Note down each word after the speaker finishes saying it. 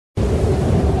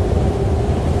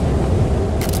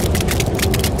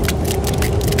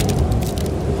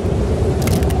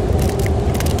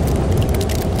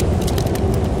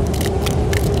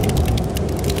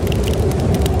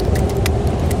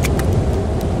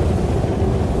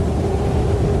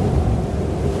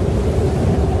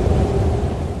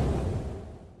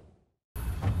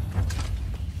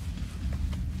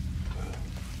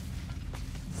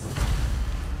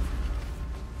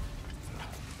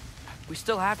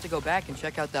still have to go back and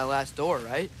check out that last door,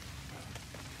 right?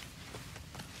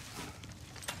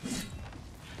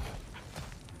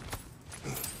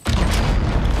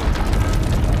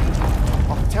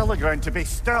 I'll tell the ground to be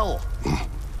still.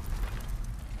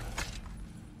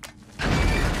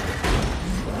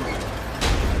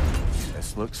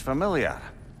 This looks familiar.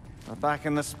 We're back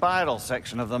in the spiral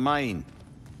section of the mine.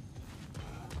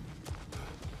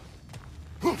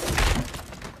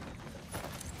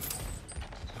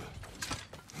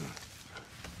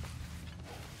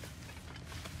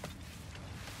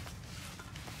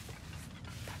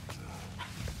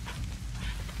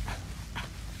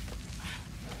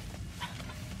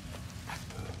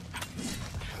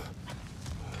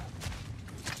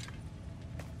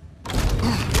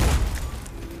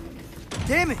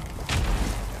 Damn it!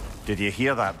 Did you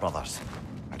hear that, brothers?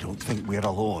 I don't think we're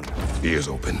alone. Ears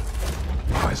open.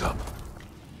 Eyes up.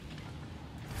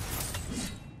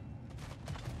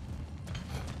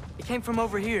 It came from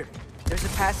over here. There's a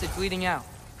passage leading out.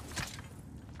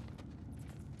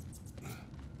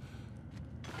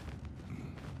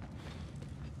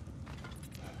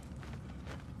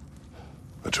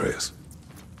 Atreus,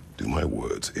 do my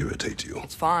words irritate you?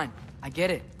 It's fine. I get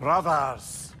it.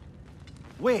 Brothers!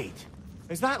 Wait!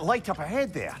 Is that light up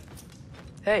ahead there?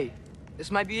 Hey,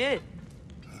 this might be it.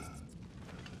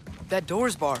 That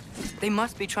door's barred. They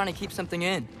must be trying to keep something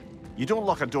in. You don't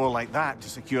lock a door like that to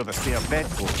secure the spare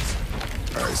bedposts.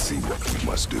 I see what we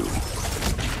must do.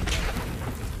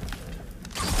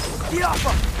 Get off!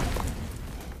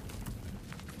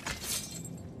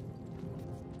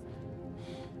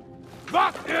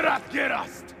 Was ihr das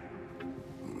gerast?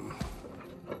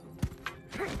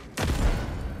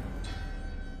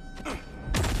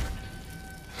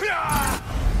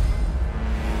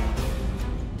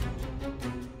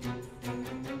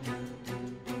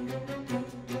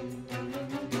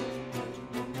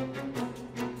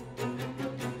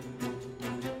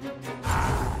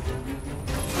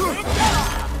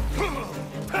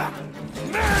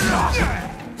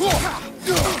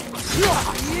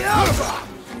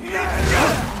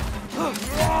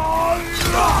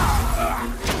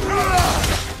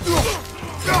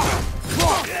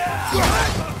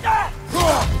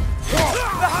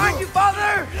 Behind you,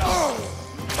 father!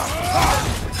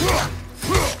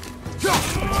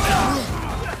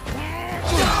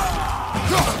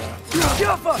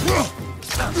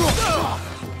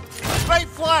 Right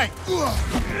flank!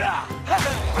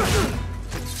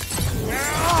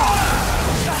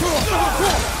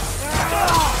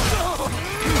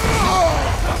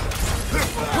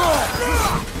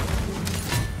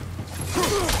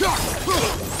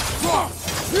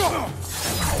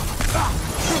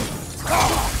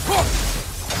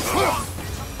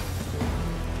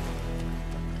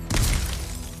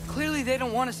 Clearly they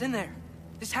don't want us in there.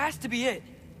 This has to be it.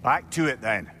 Back to it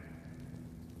then.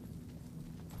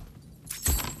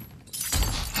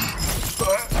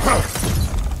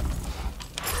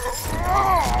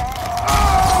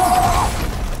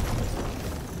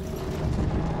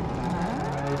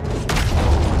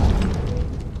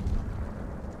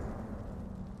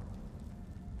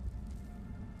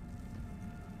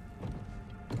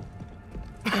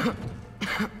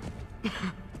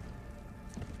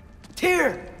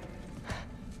 Tyr!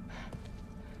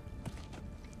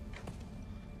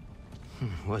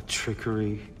 What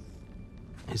trickery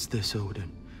is this,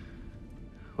 Odin?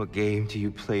 What game do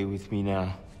you play with me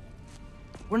now?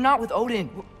 We're not with Odin.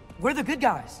 We're the good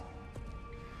guys.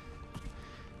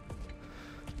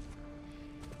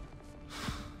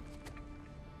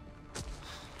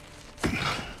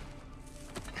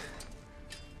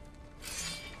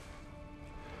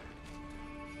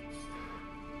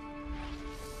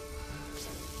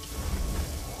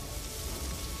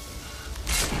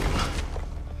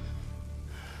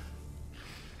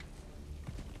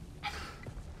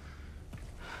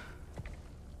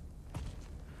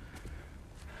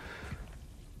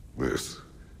 This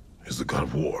is the god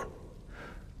of war.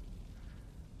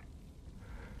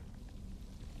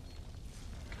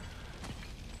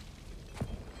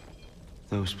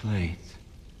 Those blades.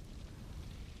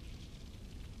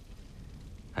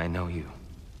 I know you.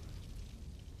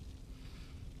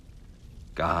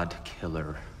 God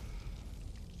killer.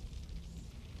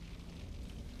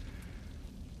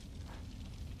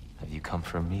 Have you come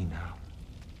for me now?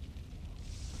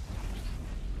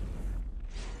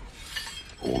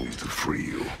 Only to free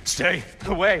you. Stay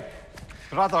away!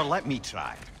 Brother, let me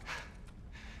try.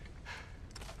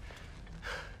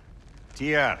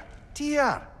 Tyr!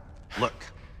 Tyr! Look,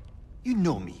 you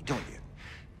know me, don't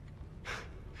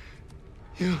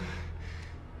you?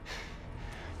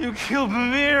 You killed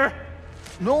Mimir!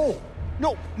 No!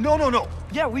 No, no, no, no.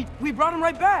 Yeah, we brought him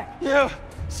right back. You,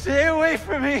 stay away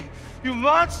from me, you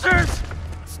monsters!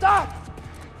 Stop!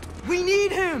 We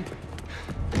need him!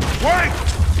 Wait!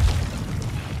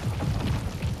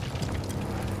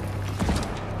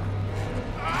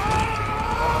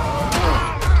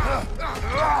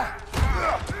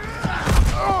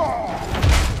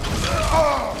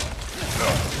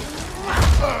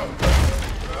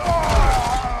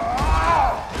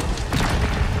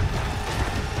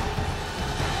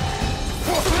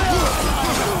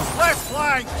 Left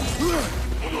flank!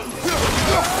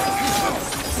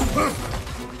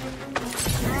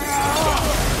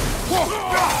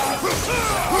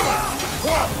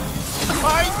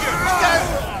 Behind you!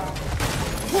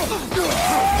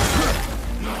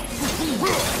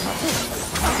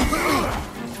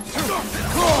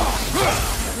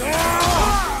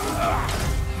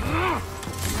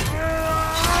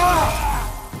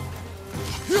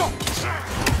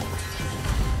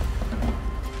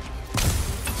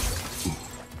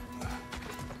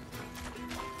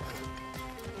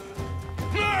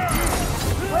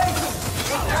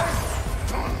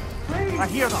 I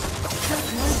hear them.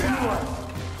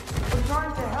 We're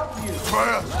trying to help you.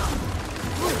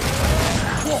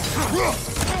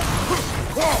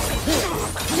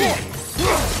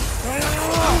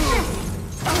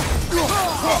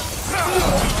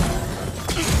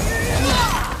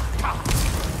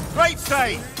 Right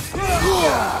side!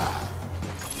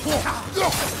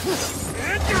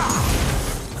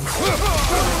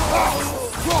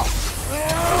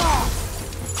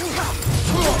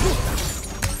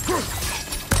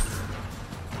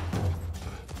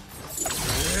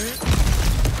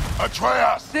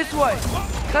 Atreus! This way!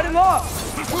 Cut him off!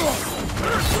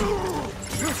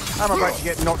 I'm about to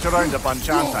get knocked around a bunch,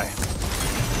 aren't I?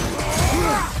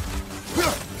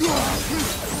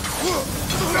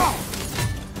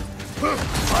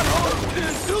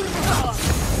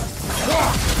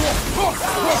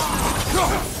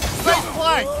 Right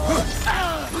flank!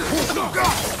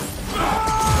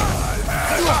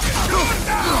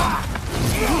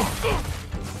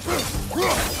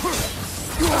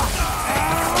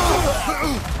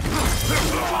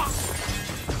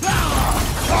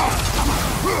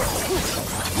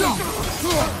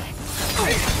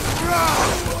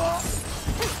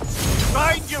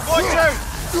 Behind you, watch out!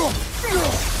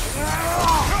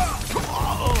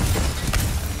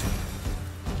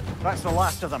 That's the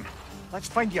last of them. Let's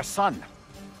find your son.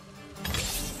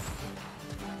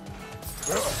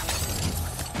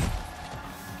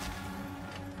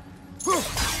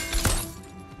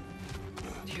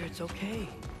 Dear, it's okay.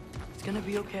 It's gonna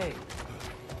be okay.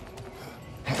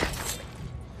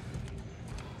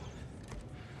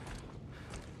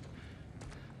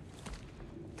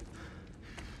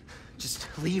 Just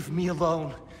leave me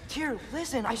alone. Tyr,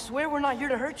 listen, I swear we're not here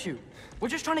to hurt you. We're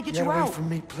just trying to get Get you away out. from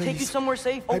me, please. Take you somewhere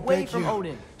safe, I away beg from you.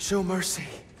 Odin. Show mercy.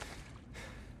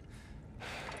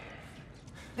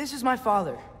 This is my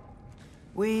father.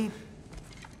 We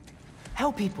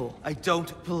help people. I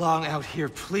don't belong out here,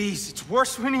 please. It's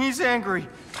worse when he's angry.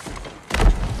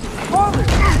 Father!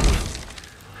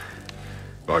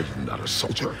 Are you not a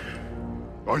soldier?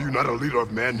 Are you not a leader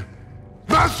of men?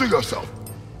 Master yourself!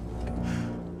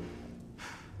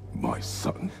 My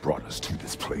son brought us to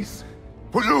this place.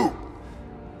 For you!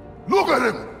 Look at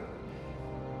him!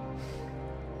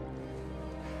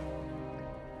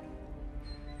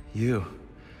 You?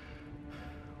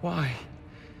 Why?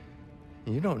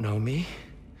 You don't know me.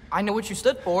 I know what you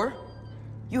stood for.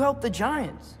 You helped the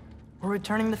Giants. We're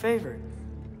returning the favor.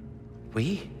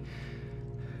 We?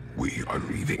 We are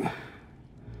leaving.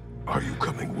 Are you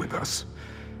coming with us?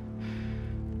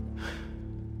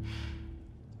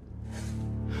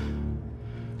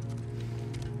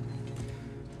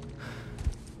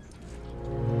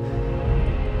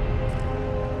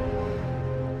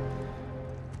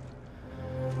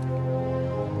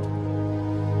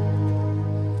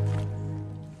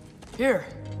 Here.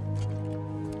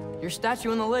 Your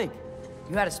statue in the lake.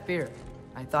 You had a spear.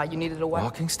 I thought you needed a weapon.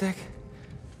 Walking stick?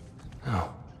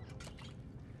 No.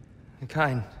 A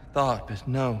kind thought, but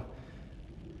no.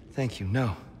 Thank you,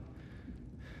 no.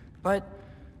 But...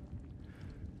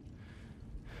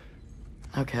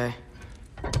 okay.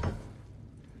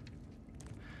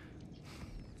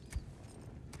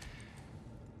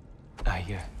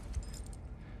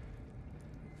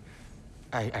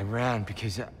 I ran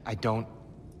because I don't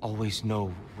always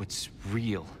know what's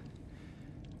real.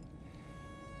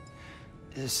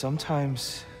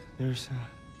 Sometimes there's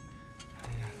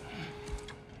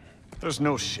There's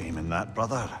no shame in that,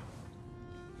 brother.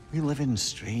 We live in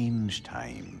strange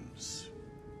times.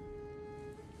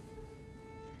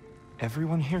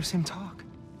 everyone hears him talk.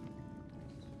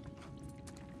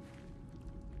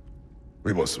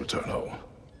 We must return home.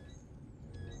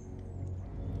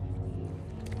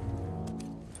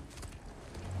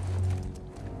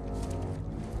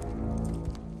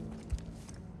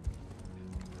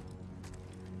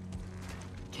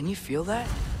 Can you feel that?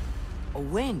 A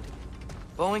wind.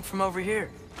 Blowing from over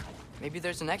here. Maybe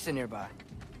there's an exit nearby.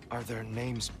 Are there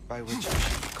names by which I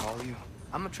should call you?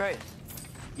 I'm Atreus.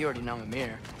 You already know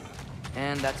Mimir.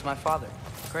 And that's my father,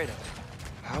 Kratos.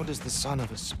 How does the son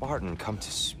of a Spartan come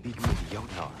to speak with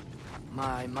Jotnar?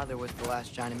 My mother was the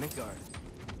last giant in Midgard.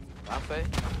 Laufey?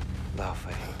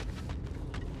 Laufey.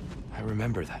 I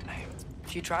remember that name.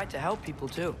 She tried to help people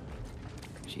too.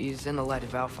 She's in the light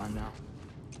of Alphon now.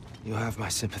 You have my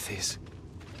sympathies.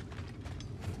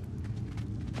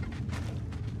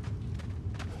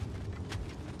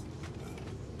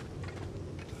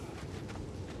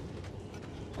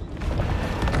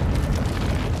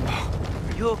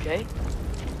 Are you okay?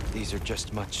 These are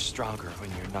just much stronger when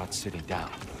you're not sitting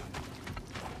down.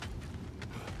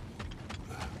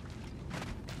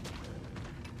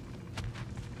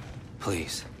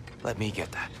 Please, let me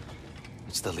get that.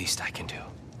 It's the least I can do.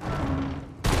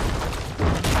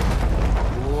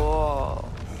 Whoa.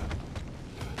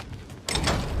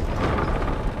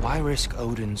 Why risk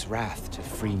Odin's wrath to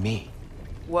free me?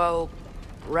 Well,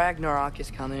 Ragnarok is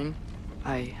coming.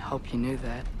 I hope you knew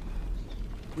that.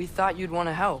 We thought you'd want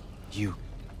to help. You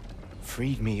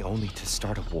freed me only to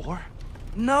start a war?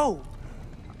 No!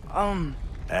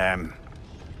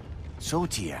 So,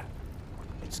 Tyr,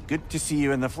 it's good to see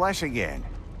you in the flesh again.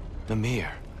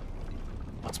 Mimir,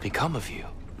 what's become of you?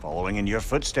 Following in your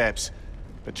footsteps.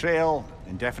 Betrayal,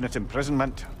 indefinite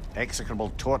imprisonment,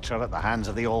 execrable torture at the hands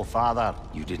of the Old Father.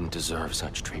 You didn't deserve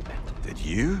such treatment. Did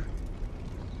you?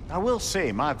 I will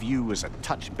say, my view was a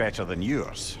touch better than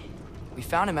yours. We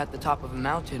found him at the top of a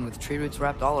mountain with tree roots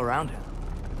wrapped all around him.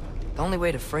 The only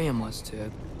way to free him was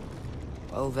to...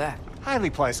 well, that. Highly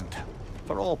pleasant,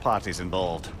 for all parties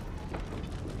involved.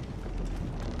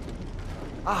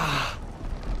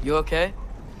 You okay?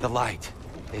 The light.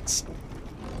 It's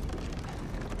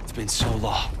been so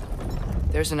long.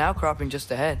 There's an outcropping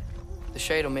just ahead. The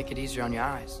shade will make it easier on your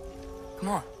eyes. Come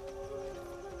on.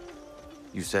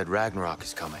 You said Ragnarok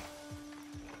is coming.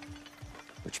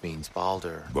 Which means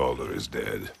Baldur... Baldur is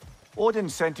dead. Odin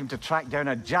sent him to track down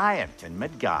a giant in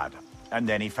Midgard, and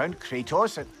then he found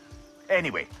Kratos and...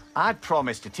 Anyway, I'd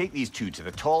promised to take these two to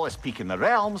the tallest peak in the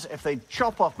realms if they'd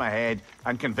chop off my head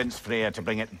and convince Freya to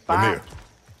bring it back. Mimir,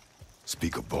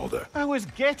 speak of Baldur. I was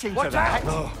getting to Watch that. out!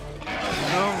 No.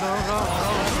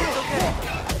 It's okay.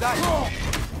 I've got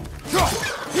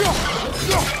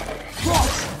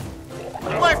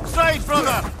you. Left side,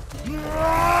 brother!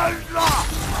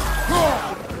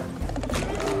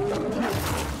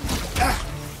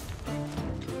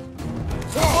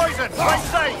 Poison! Right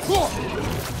side!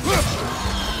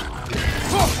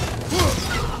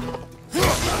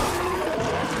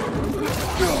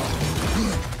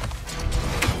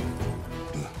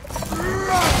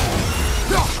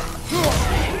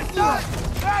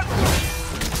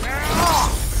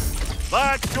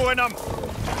 That's doing him!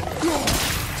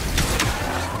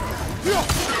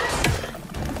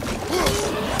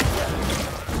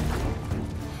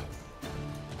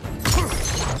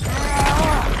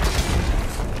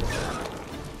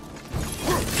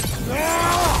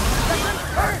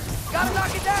 Gotta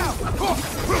knock it down!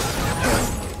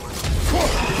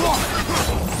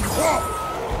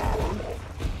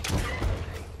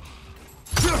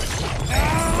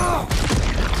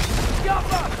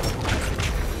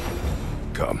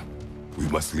 Come. We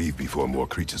must leave before more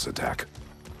creatures attack.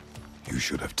 You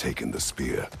should have taken the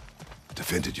spear.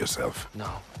 Defended yourself. No.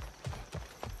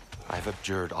 I've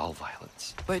abjured all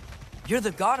violence. But you're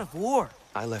the god of war.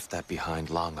 I left that behind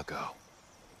long ago.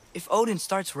 If Odin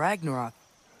starts Ragnarok,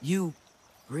 you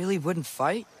really wouldn't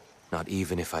fight? Not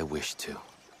even if I wished to.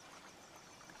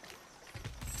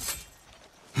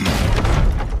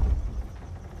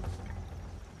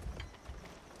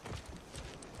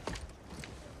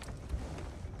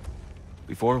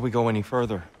 Before we go any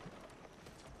further,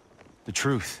 the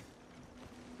truth.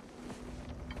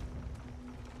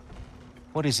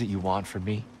 What is it you want from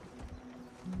me?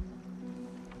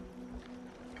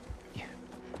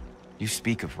 You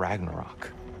speak of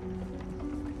Ragnarok.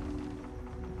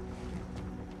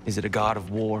 Is it a god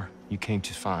of war you came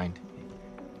to find?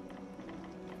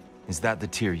 Is that the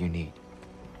Tyr you need?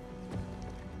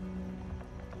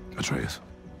 Atreus.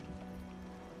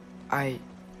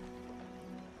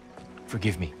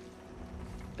 Forgive me.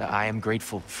 I am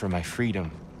grateful for my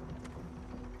freedom.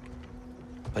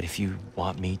 But if you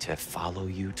want me to follow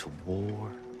you to war,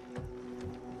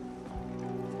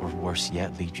 or worse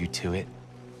yet, lead you to it,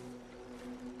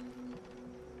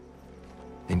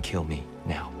 then kill me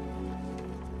now.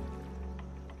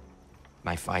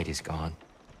 My fight is gone.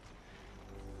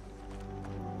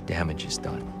 Damage is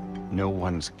done. No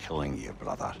one's killing you,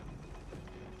 brother.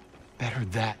 Better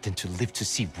that than to live to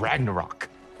see Ragnarok.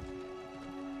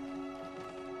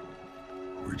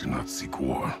 We do not seek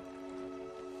war.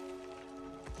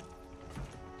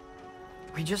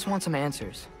 We just want some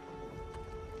answers.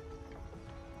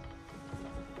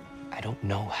 I don't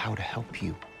know how to help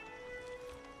you.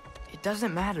 It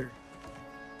doesn't matter.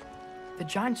 The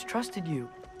Giants trusted you.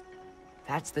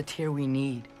 That's the Tyr we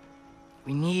need.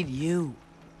 We need you.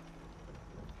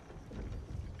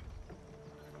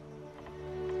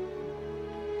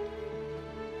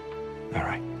 All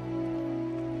right.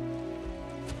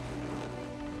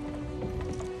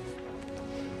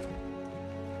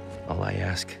 All I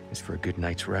ask is for a good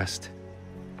night's rest.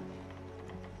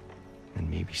 And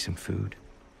maybe some food.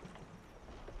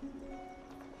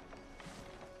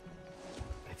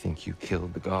 I think you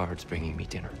killed the guards bringing me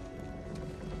dinner.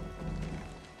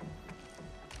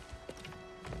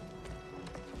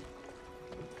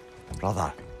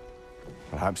 Brother,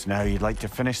 perhaps now you'd like to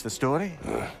finish the story?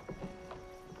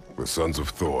 The sons of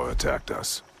Thor attacked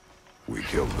us. We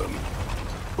killed them.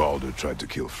 Baldur tried to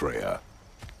kill Freya.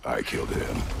 I killed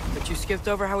him. But you skipped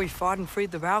over how we fought and freed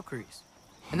the Valkyries.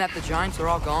 And that the Giants are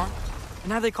all gone.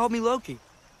 And how they called me Loki.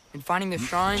 And finding the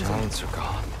shrines. Giants are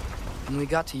gone. When we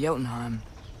got to Jotunheim,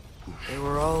 they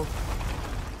were all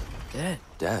dead.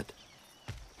 Dead?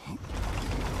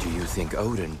 Do you think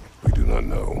Odin... We do not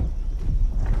know.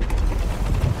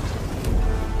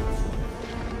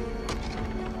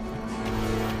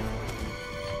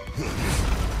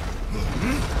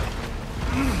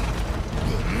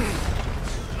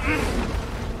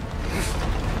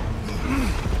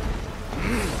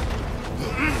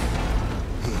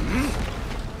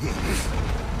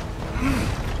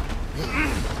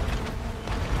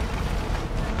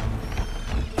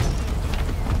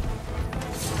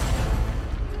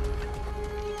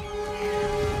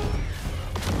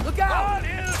 Look out!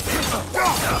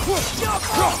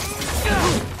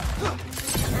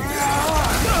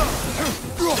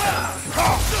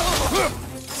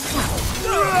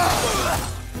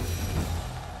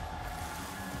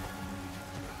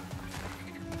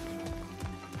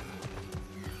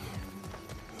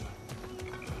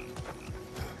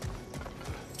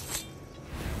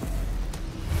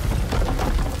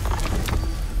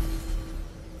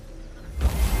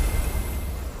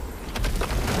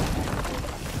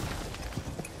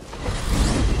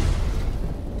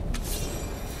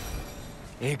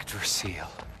 Yggdrasil.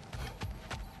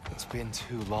 It's been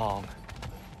too long.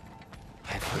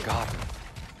 I've forgotten.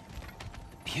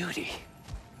 Beauty.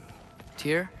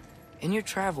 Tyr, in your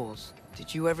travels,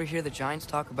 did you ever hear the Giants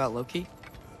talk about Loki?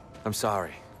 I'm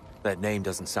sorry. That name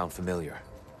doesn't sound familiar.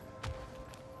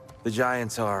 The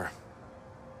Giants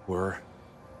were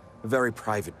very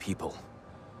private people.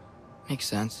 Makes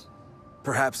sense.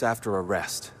 Perhaps after a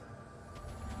rest.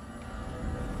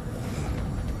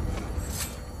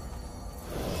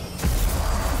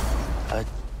 A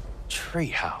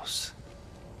treehouse.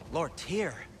 Lord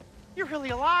Tyr, you're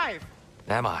really alive.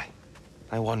 Am I?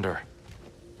 I wonder.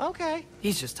 Okay.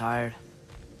 He's just tired.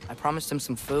 I promised him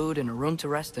some food and a room to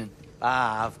rest in.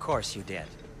 Ah, of course you did.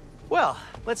 Well,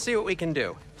 let's see what we can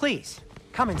do. Please,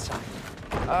 come inside.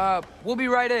 We'll be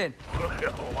right in.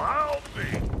 Well, I'll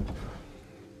be.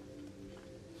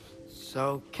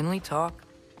 So, can we talk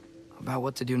about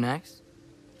what to do next?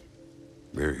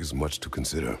 There is much to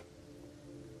consider.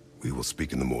 We will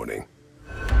speak in the morning.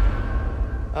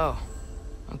 Oh,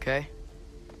 okay.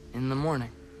 In the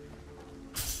morning.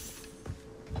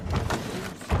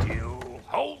 Still.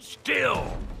 Hold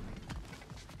still.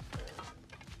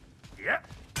 Yep.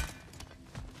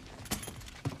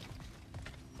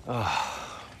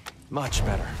 Much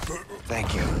better.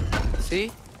 Thank you.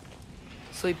 See?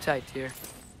 Sleep tight, Tyr.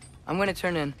 I'm gonna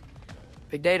turn in.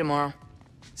 Big day tomorrow.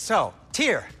 So,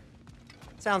 Tyr.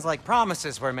 Sounds like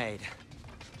promises were made.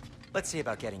 Let's see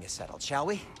about getting you settled, shall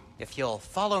we? If you'll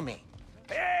follow me.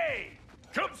 Hey!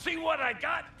 Come see what I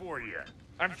got for you.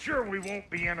 I'm sure we won't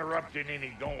be interrupting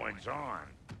any goings-on.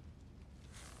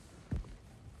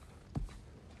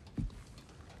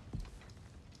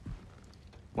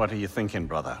 What are you thinking,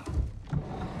 brother?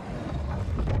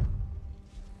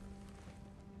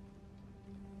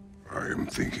 I am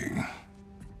thinking.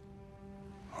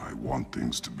 I want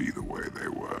things to be the way they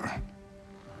were.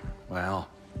 Well,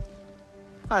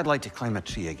 I'd like to climb a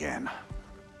tree again.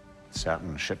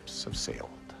 Certain ships have sailed.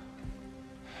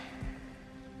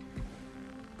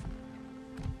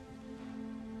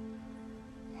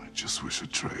 I just wish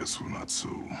Atreus were not so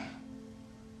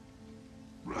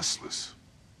restless.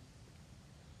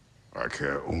 I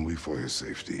care only for your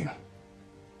safety.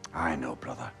 I know,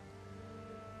 brother.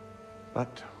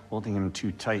 But holding him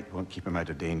too tight won't keep him out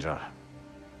of danger.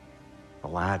 The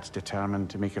lad's determined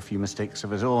to make a few mistakes of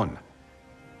his own.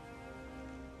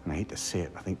 And I hate to say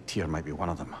it, I think Tyr might be one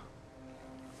of them.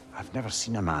 I've never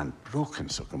seen a man broken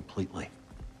so completely.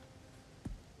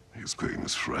 His pain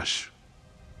is fresh.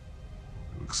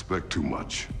 You expect too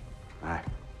much. Aye,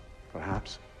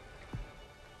 perhaps.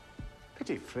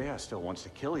 Pity Freya still wants to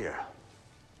kill you.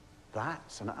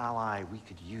 That's an ally we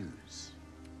could use.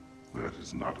 That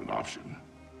is not an option.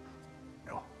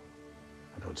 No,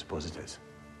 I don't suppose it is.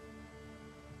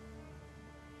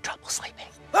 Trouble sleeping.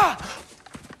 Ah!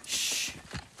 Shh!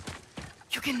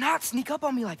 You cannot sneak up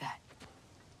on me like that.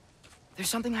 There's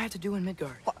something I have to do in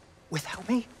Midgard. What? Without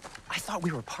me? I thought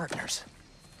we were partners.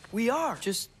 We are.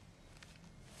 Just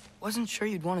wasn't sure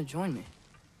you'd want to join me.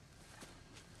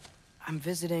 I'm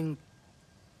visiting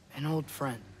an old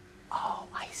friend. Oh,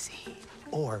 I see.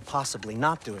 Or possibly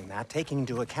not doing that, taking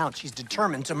into account she's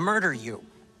determined to murder you.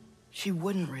 She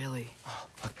wouldn't really. Oh,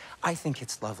 look, I think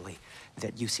it's lovely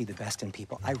that you see the best in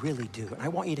people. I really do. And I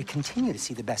want you to continue to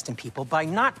see the best in people by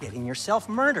not getting yourself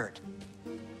murdered.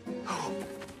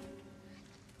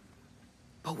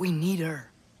 But we need her.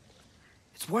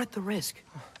 It's worth the risk.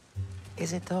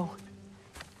 Is it, though?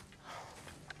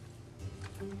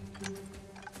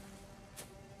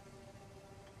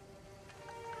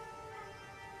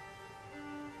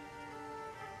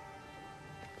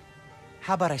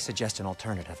 How about I suggest an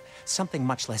alternative? Something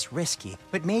much less risky,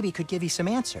 but maybe could give you some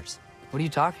answers. What are you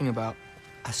talking about?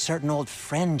 A certain old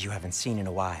friend you haven't seen in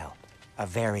a while. A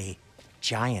very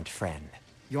giant friend.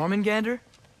 Jormungandr?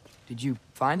 Did you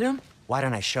find him? Why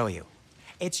don't I show you?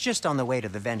 It's just on the way to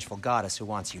the vengeful goddess who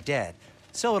wants you dead,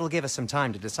 so it'll give us some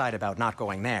time to decide about not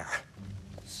going there.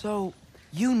 So,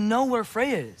 you know where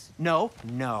Freya is?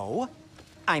 No.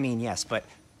 I mean, yes, but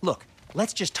look,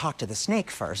 let's just talk to the snake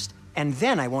first, and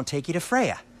then I won't take you to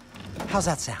Freya. How's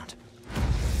that sound?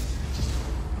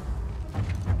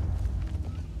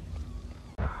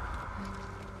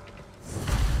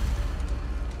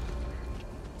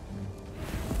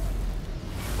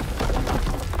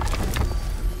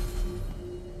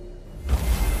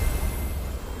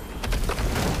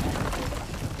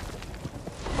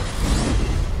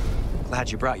 Glad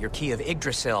you brought your key of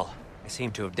Yggdrasil. I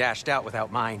seem to have dashed out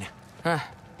without mine. Huh.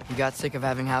 You got sick of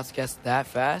having house guests that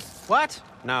fast? What?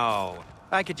 No.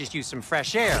 I could just use some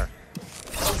fresh air.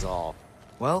 That's all.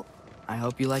 Well, I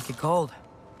hope you like it cold.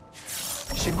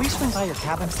 Should we swing by your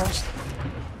cabin first?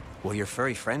 Will your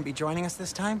furry friend be joining us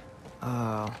this time?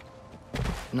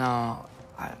 No.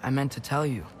 I meant to tell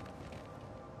you.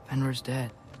 Fenrir's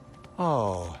dead.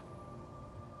 Oh.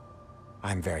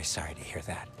 I'm very sorry to hear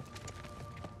that.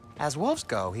 As wolves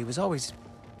go, he was always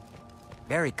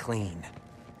very clean.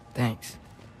 Thanks.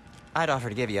 I'd offer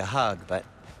to give you a hug, but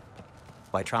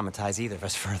why traumatize either of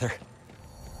us further?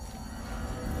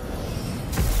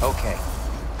 Okay.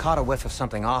 Caught a whiff of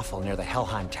something awful near the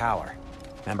Helheim Tower.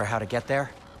 Remember how to get there?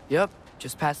 Yep,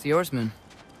 just past the oarsman.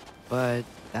 But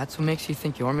that's what makes you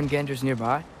think Jormungandr's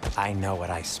nearby? I know what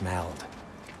I smelled.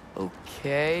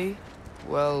 Okay.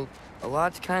 Well, a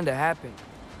lot's kinda happened,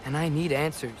 and I need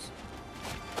answers.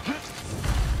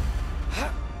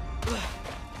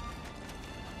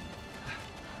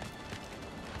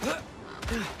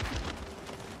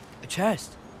 A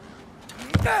chest.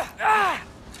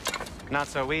 Not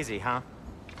so easy, huh?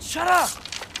 Shut up!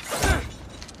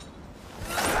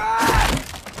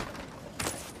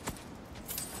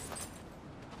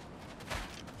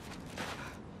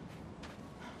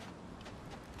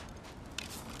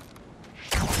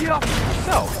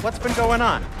 So, what's been going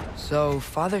on? So,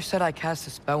 Father said I cast a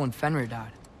spell when Fenrir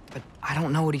died, but I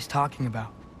don't know what he's talking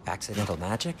about. Accidental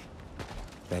magic?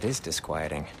 That is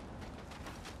disquieting.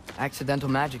 Accidental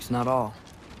magic's not all.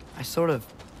 I sort of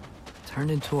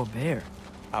turned into a bear.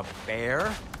 A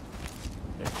bear?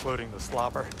 Including the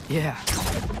slobber. Yeah,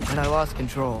 and I lost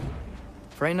control.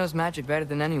 Frey knows magic better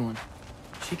than anyone.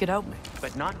 She could help me.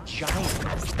 But not giant.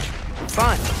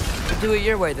 Fine. We'll do it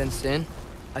your way then, Sin.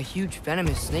 A huge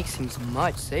venomous snake seems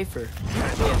much safer.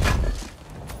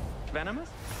 Venomous?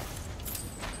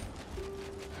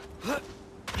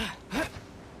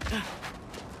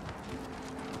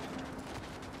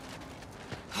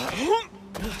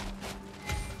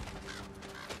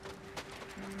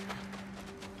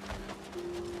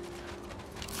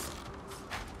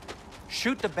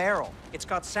 Shoot the barrel. It's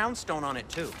got soundstone on it,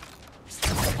 too.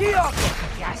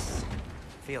 Yes!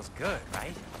 Feels good,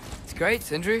 right? It's great,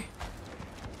 Sindri.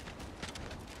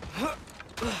 A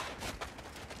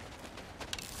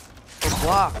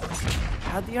block.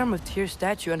 How'd the Arm of Tyr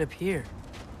statue end up here?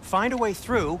 Find a way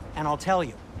through, and I'll tell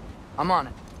you. I'm on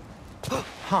it.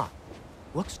 Huh.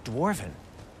 Looks dwarven.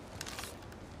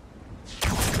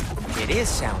 It is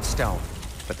soundstone,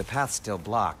 but the path's still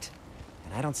blocked.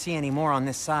 And I don't see any more on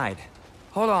this side.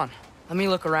 Hold on. Let me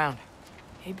look around.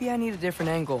 Maybe I need a different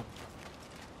angle.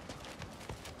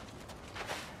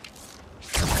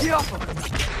 Get off of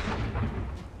it!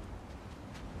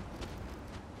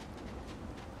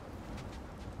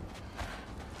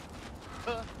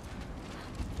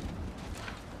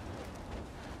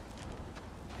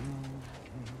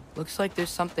 Looks like there's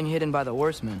something hidden by the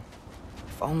horsemen.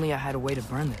 If only I had a way to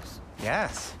burn this.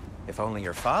 Yes, if only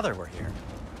your father were here.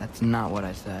 That's not what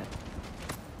I said.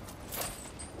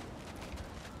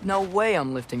 No way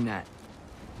I'm lifting that.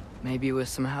 Maybe with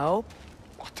some help?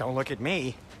 Well, don't look at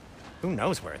me. Who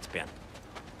knows where it's been?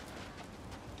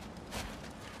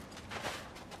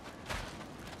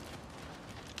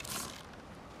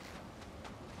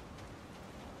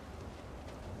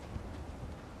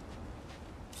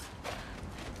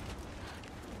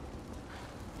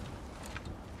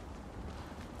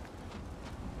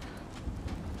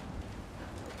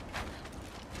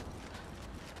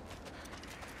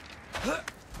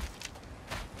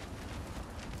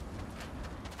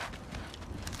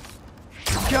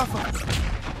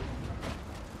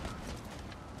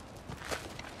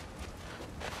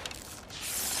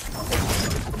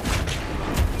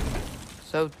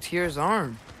 So, Tyr's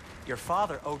arm. Your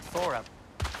father owed Thor a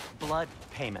blood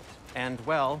payment. And,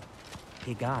 well,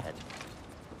 he got it.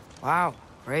 Wow,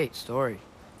 great story.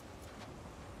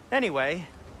 Anyway,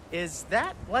 is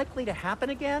that likely to happen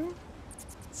again?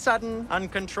 Sudden,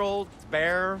 uncontrolled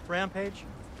bear rampage?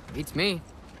 Beats me.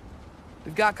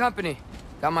 We've got company.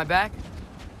 Got my back?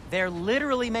 They're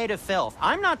literally made of filth.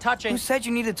 I'm not touching... Who said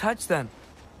you need to touch them?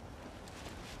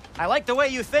 I like the way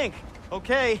you think.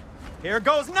 Okay, here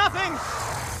goes nothing!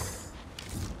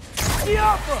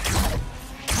 Yappa!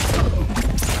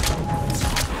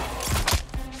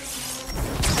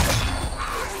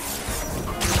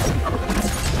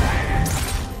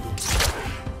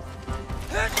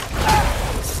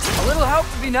 A little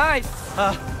help would be nice.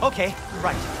 Okay,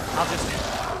 right. I'll just...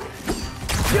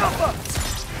 Yappa!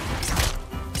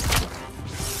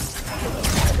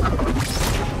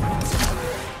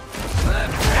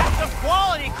 That's some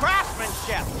quality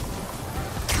craftsmanship!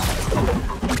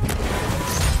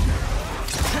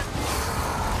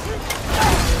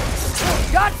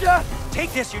 Gotcha!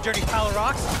 Take this, you dirty pile of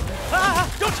rocks! Ah,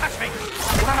 don't touch me!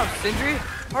 Wow, Sindri,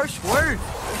 harsh words.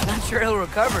 Not sure he'll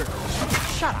recover.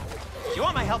 Shut up! Do you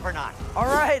want my help or not? All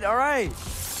right, all right.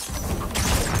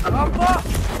 Yappa!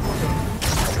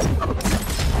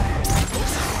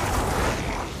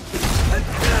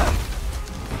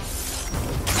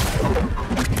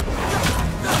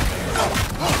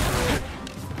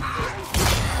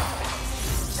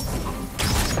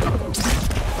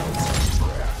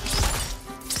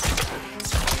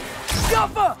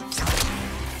 Yappa!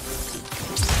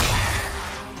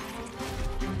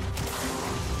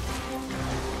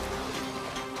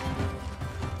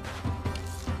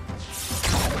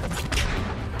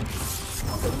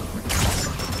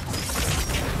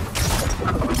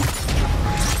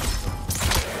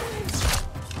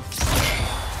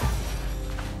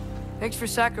 Thanks for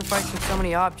sacrificing so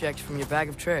many objects from your bag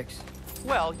of tricks.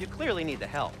 Well, you clearly need the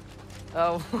help.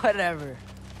 Oh, whatever.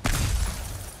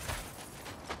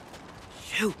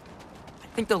 Shoot! I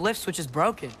think the lift switch is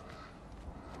broken.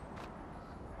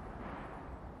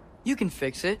 You can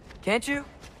fix it, can't you?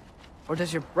 Or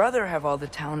does your brother have all the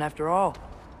talent after all?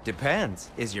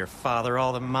 Depends. Is your father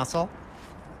all the muscle?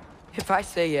 If I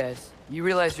say yes, you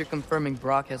realize you're confirming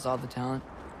Brock has all the talent?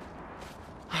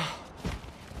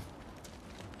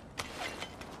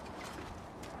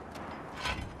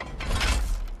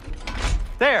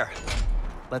 There!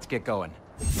 Let's get going.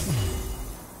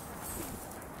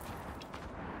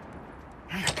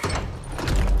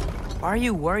 Why are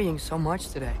you worrying so much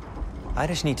today? I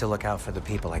just need to look out for the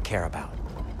people I care about.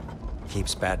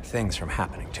 Keeps bad things from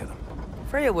happening to them.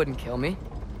 Freya wouldn't kill me.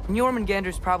 And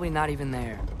Jormungandr's probably not even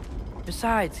there.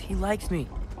 Besides, he likes me.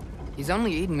 He's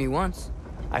only eaten me once.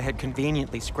 I had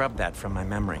conveniently scrubbed that from my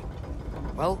memory.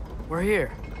 Well, we're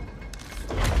here.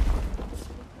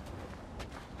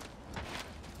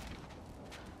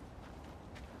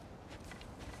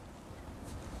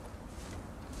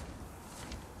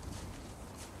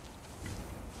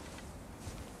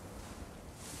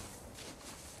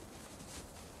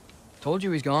 Told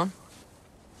you he's gone.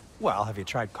 Well, have you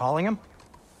tried calling him?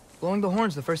 Blowing the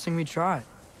horn's the first thing we tried.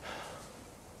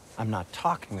 I'm not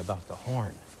talking about the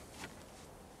horn.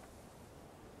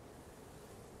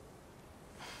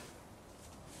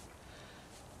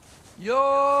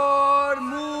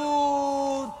 Jormungandr!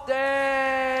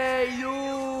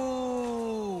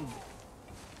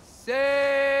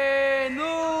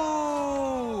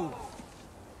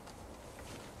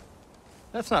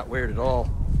 That's not weird at all.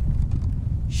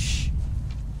 Shh.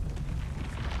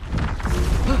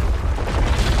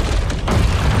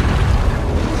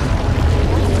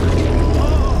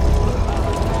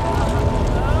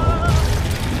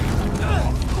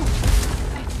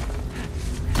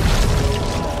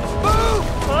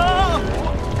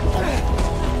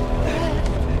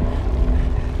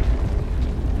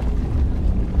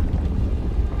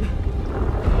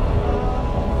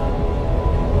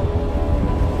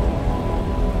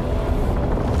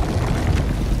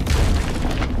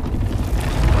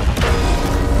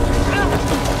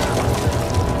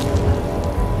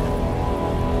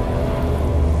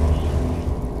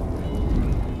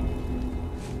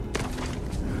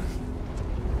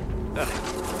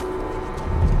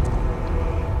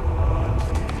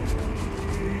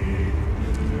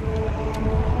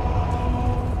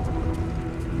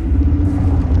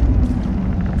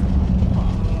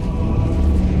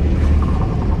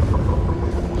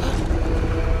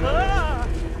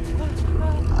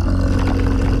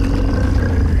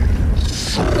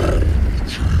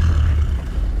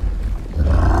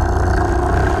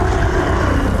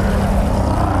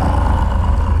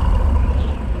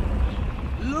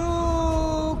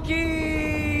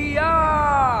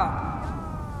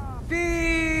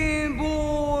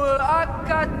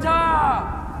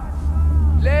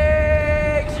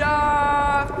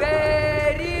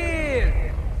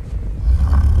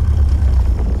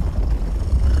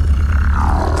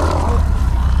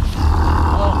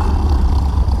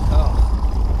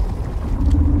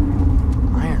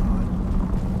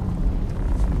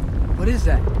 What is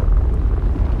that?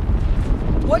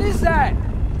 What is that?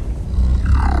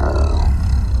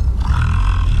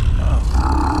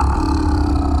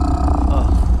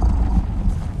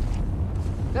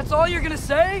 That's all you're gonna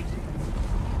say?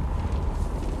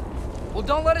 Well,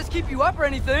 don't let us keep you up or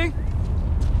anything.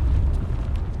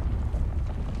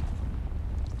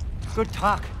 Good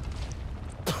talk.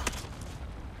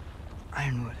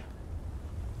 Ironwood.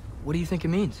 What do you think it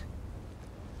means?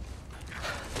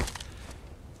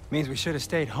 Means we should have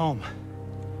stayed home.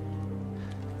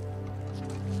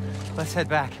 Let's head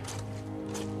back.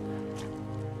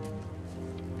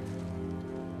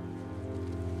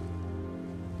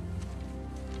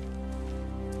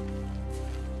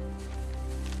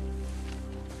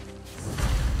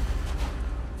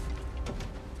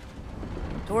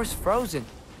 Door's frozen.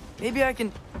 Maybe I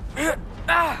can...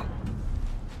 Ah!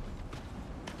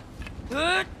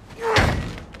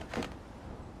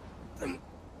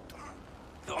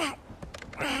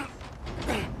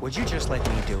 Would you just let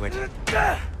me do it?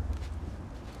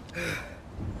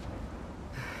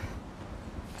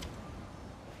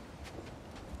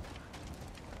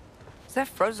 Is that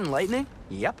frozen lightning?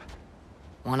 Yep.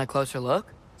 Want a closer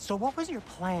look? So what was your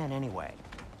plan anyway?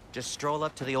 Just stroll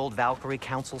up to the old Valkyrie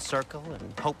Council circle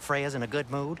and hope Freya's in a good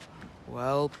mood?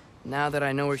 Well, now that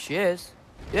I know where she is,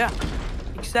 yeah,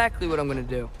 exactly what I'm gonna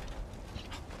do.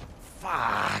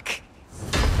 Fuck.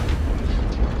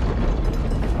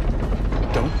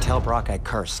 Don't tell Brock I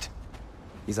cursed.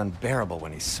 He's unbearable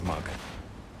when he's smug.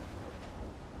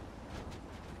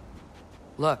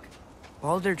 Look,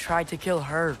 Baldur tried to kill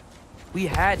her. We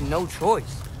had no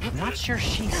choice. I'm not sure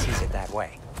she sees it that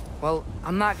way. Well,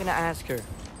 I'm not gonna ask her.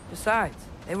 Besides,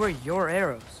 they were your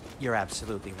arrows. You're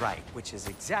absolutely right, which is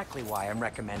exactly why I'm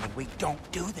recommending we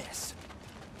don't do this.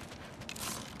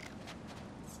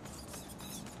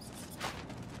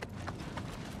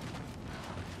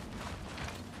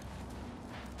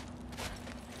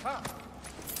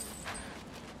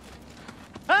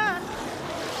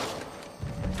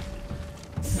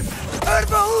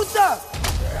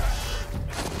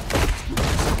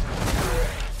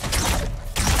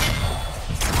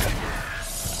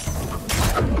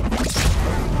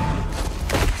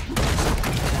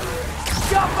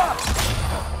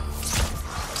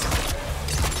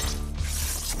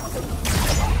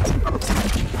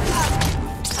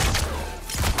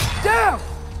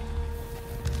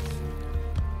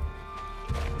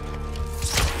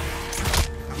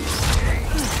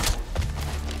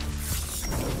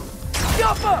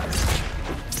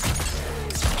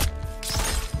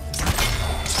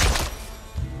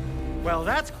 Well,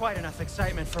 that's quite enough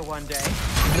excitement for one day.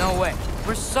 No way.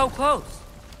 We're so close.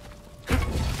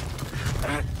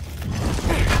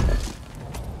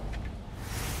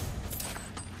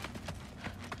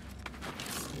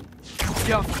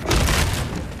 Yo.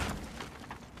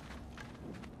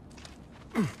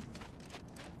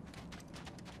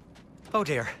 Oh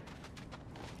dear.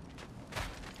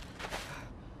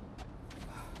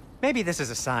 Maybe this is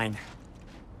a sign.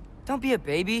 Don't be a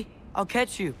baby. I'll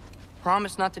catch you.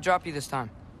 Promise not to drop you this time.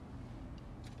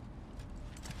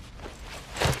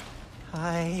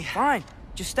 Bye. Fine.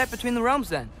 Just step between the realms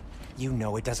then. You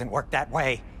know it doesn't work that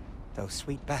way. Though,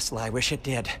 sweet Bessel, I wish it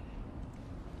did.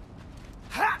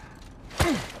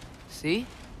 See?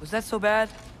 Was that so bad?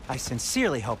 I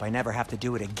sincerely hope I never have to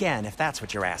do it again, if that's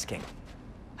what you're asking.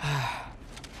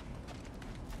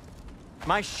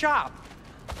 My shop!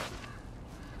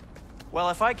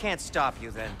 Well, if I can't stop you,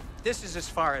 then this is as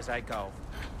far as I go.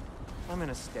 I'm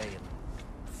gonna stay and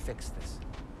fix this.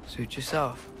 Suit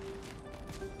yourself.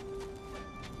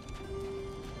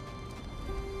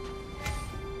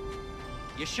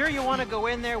 You sure you want to go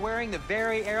in there wearing the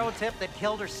very arrow tip that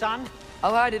killed her son?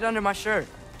 I'll hide it under my shirt.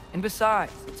 And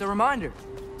besides, it's a reminder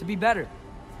to be better.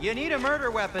 You need a murder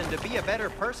weapon to be a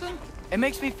better person? It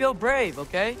makes me feel brave,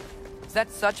 okay? Is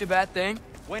that such a bad thing?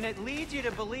 When it leads you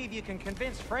to believe you can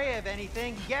convince Freya of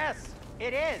anything, yes,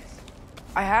 it is.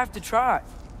 I have to try.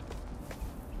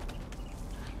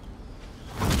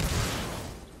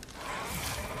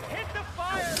 Hit the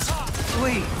fire top!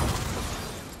 Please.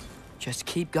 Just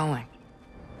keep going.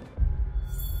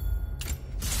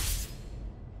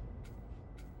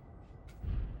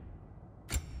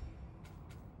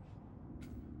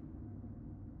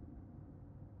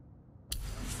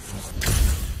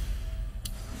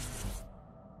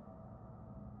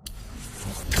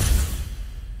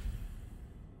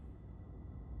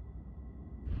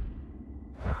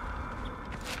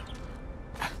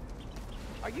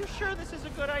 Are you sure this is a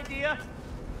good idea?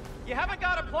 You haven't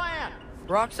got a plan.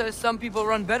 Brock says some people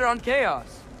run better on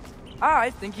chaos. I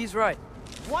think he's right.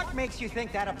 What makes you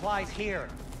think that applies here?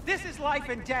 This is life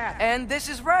and death. And this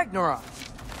is Ragnarok.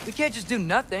 We can't just do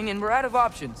nothing and we're out of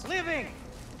options. Living!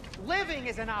 Living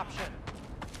is an option.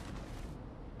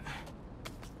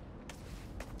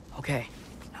 Okay,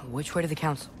 now which way to the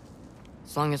council?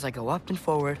 As long as I go up and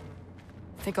forward,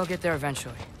 I think I'll get there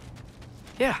eventually.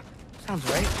 Yeah, sounds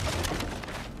right.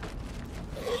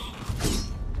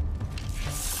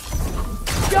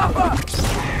 Yappa!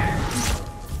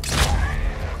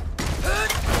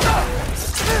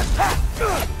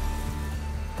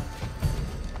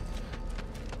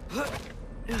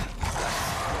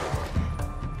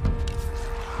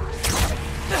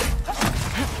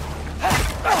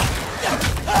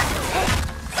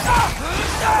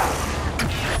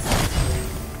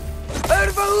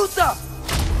 Ervaúta!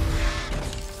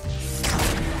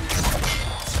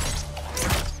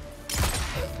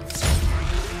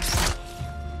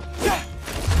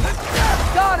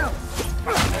 Got him!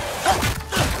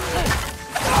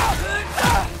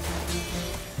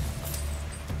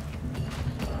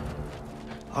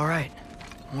 All right,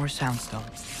 more soundstone.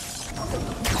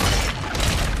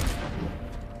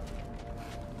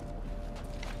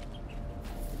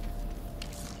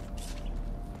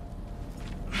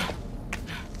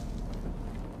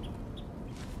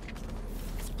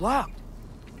 It's blocked.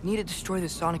 Need to destroy the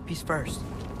sonic piece first.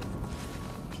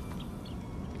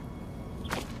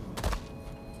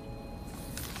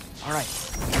 All right,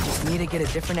 I just need to get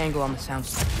a different angle on the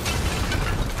soundstone.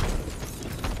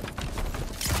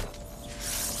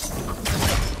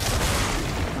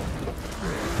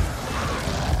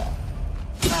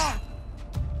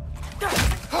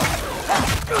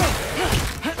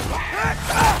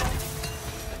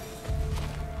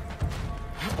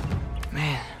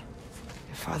 Man,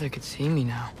 if Father could see me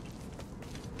now,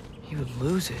 he would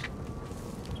lose it.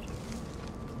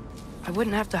 I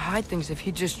wouldn't have to hide things if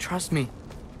he'd just trust me.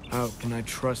 How can I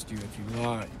trust you if you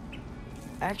lie?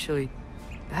 Actually,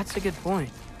 that's a good point.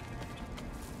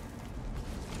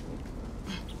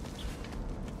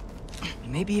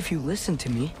 Maybe if you listen to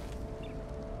me.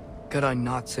 Could I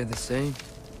not say the same?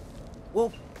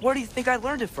 Well, where do you think I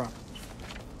learned it from?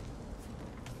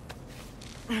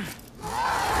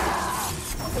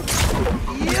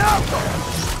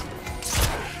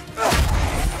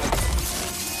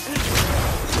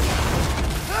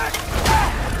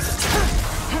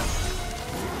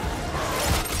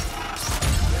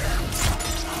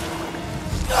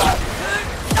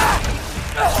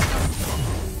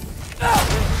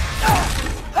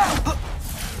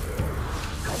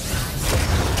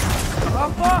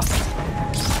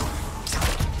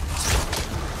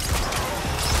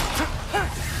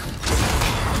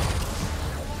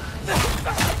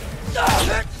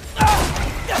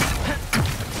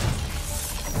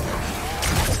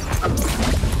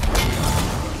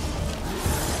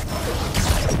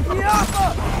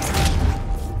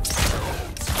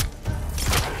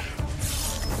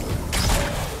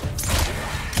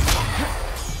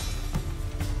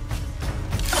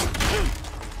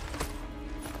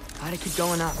 Gotta keep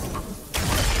going up.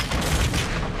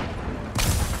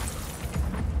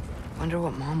 Wonder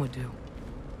what Mom would do.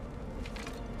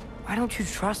 Why don't you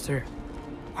trust her?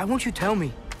 Why won't you tell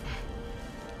me?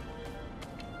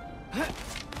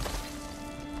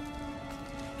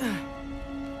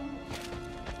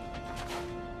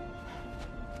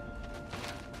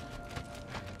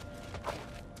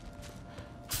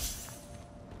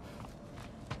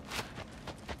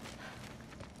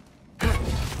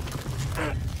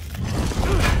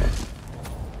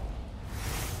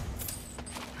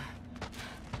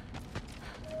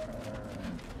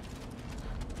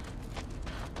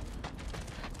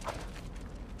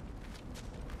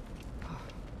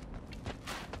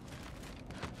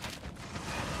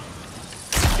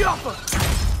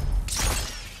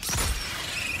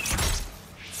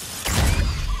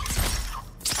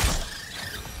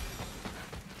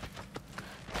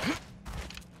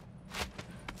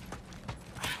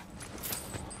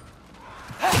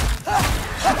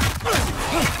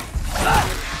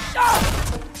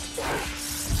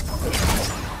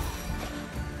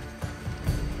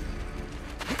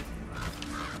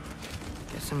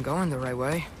 Guess I'm going the right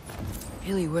way.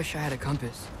 Really wish I had a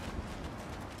compass.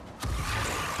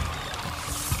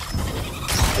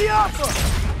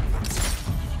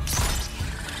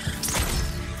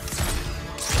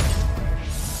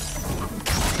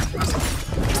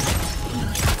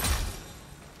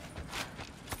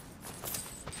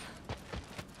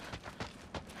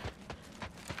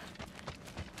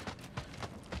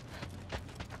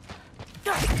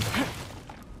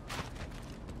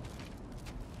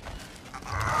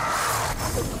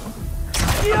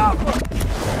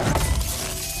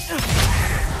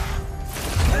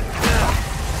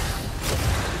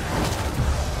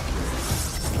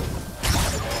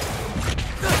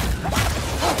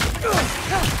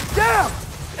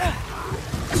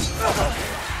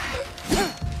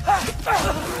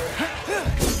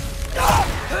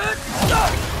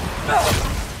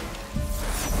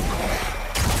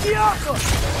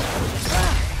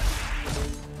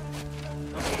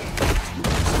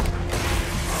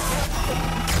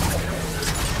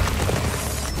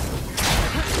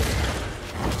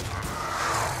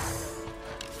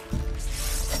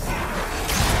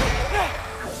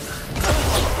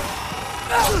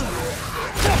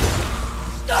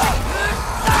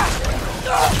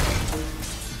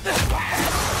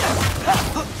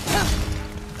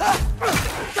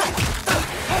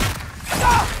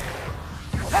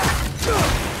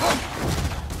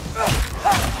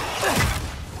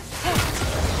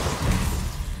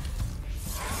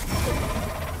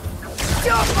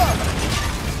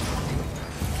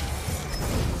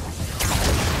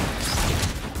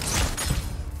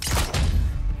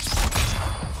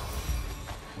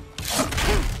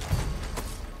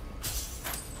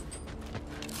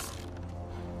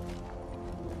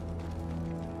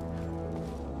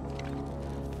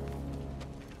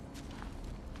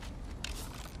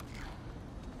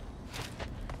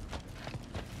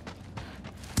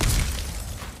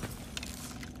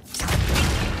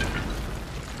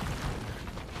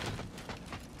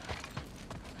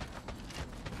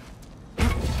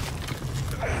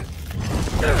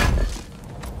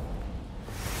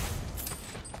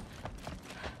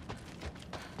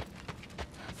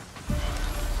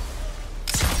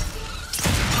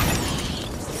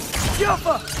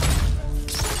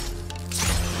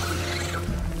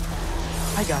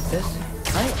 I got this,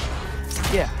 right?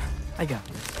 Yeah, I got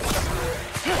this.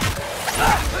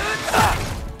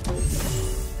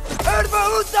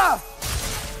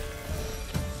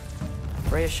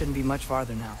 Freya shouldn't be much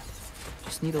farther now.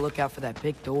 Just need to look out for that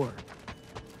big door.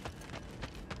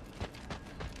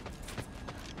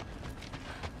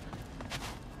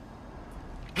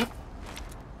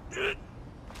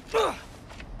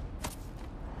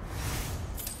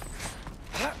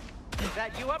 Is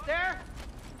that you up there?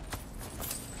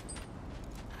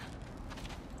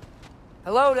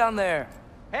 Hello down there.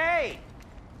 Hey!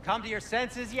 Come to your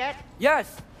senses yet?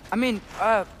 Yes, I mean,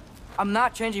 I'm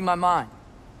not changing my mind.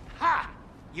 Ha!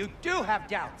 You do have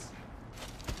doubts.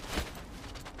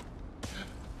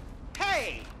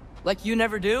 Hey! Like you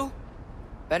never do?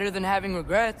 Better than having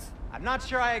regrets. I'm not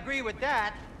sure I agree with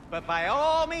that, but by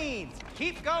all means,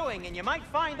 keep going and you might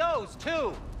find those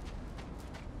too.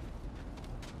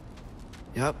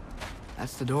 Yep,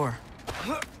 that's the door.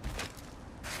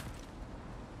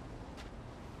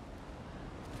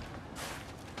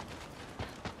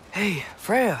 Hey,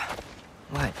 Freya.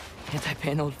 What, can't I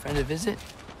pay an old friend a visit?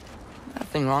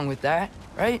 Nothing wrong with that,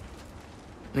 right?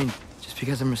 I mean, just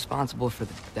because I'm responsible for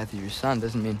the death of your son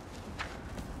doesn't mean...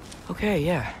 Okay,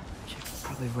 yeah. Should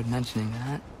probably avoid mentioning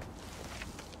that.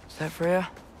 Is that Freya?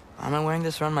 Am I wearing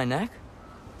this around my neck?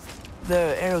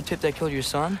 The arrow tip that killed your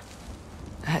son?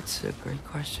 That's a great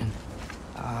question.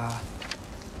 I'm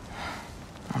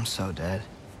so dead.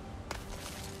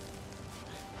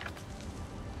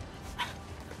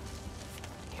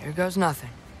 Here goes nothing.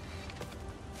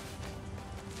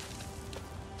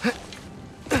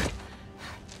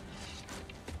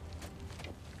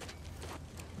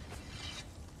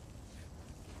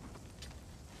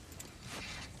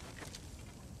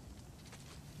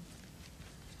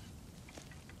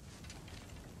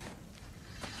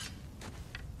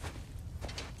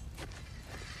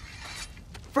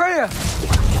 Freya!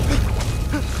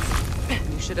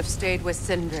 You should have stayed with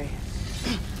Sindri.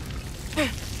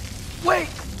 Wait!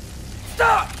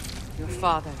 Stop! Your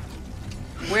father.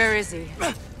 Where is he?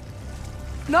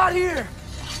 Not here!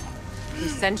 He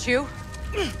sent you?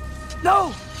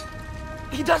 No!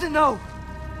 He doesn't know!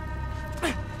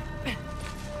 You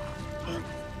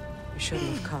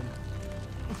shouldn't have come.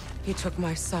 He took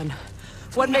my son.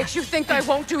 What makes you think I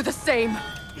won't do the same?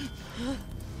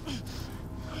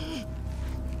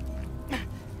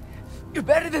 You're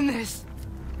better than this!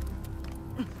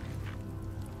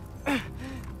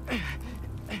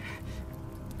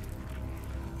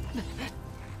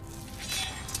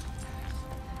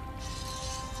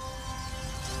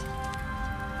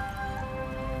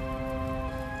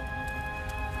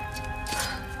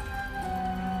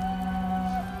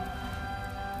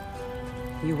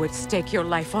 You would stake your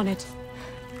life on it?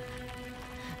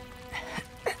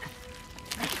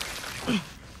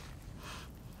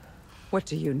 What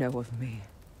do you know of me?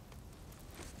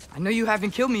 I know you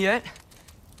haven't killed me yet.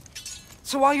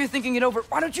 So while you're thinking it over,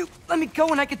 why don't you let me go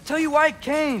and I can tell you why I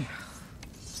came?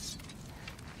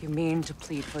 You mean to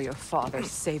plead for your father,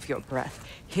 save your breath.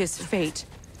 His fate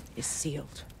is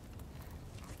sealed.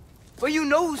 But you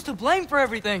know who's to blame for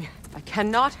everything. I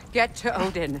cannot get to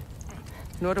Odin.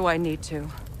 Nor do I need to.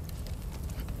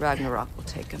 Ragnarok will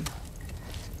take him.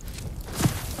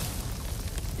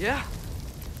 Yeah?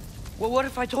 Well, what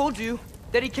if I told you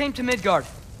that he came to Midgard?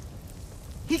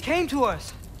 He came to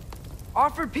us.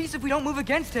 Offered peace if we don't move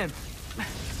against him.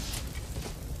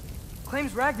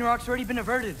 Claims Ragnarok's already been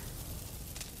averted.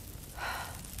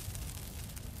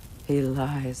 He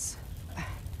lies.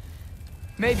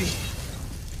 Maybe.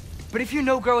 But if you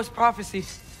know Groa's prophecy,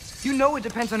 you know it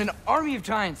depends on an army of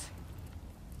giants.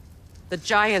 The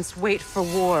giants wait for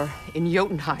war in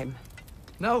Jotunheim.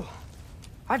 No.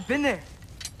 I've been there.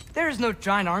 There is no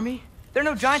giant army. There are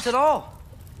no giants at all.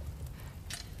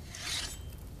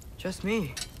 Just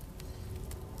me.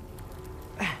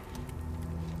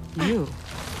 You?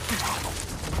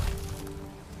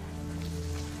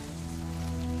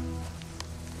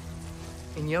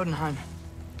 In Jotunheim,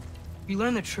 you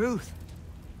learn the truth.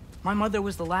 My mother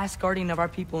was the last guardian of our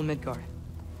people in Midgard.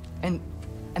 And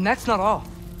that's not all.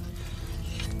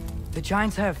 The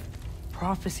giants have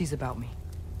prophecies about me.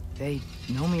 They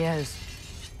know me as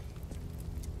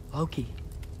Loki.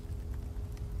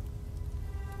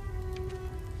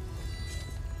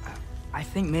 I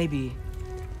think maybe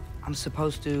I'm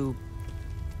supposed to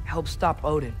help stop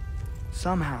Odin,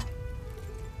 somehow.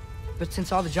 But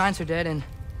since all the giants are dead and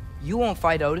you won't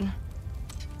fight Odin,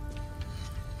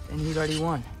 then he's already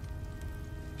won.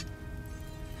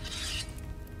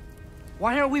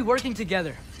 Why aren't we working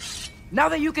together? Now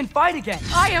that you can fight again!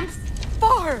 I am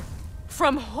far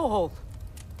from whole.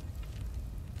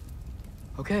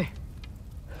 Okay.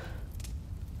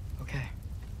 Okay.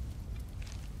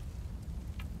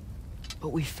 But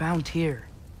we found Tyr.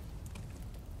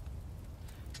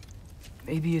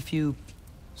 Maybe if you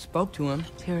spoke to him...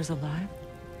 Tyr's alive?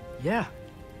 Yeah.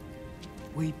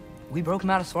 We broke him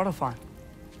out of Svartalfheim.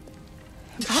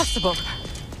 Impossible.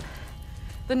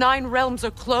 The 9 realms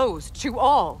are closed to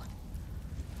all.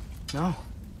 No.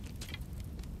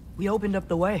 We opened up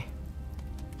the way.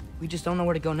 We just don't know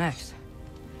where to go next.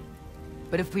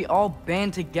 But if we all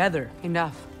band together...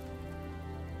 Enough.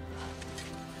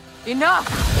 Enough!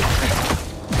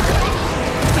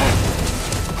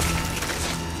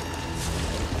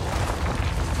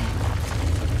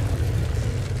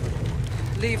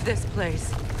 Leave this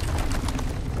place.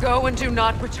 Go and do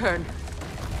not return.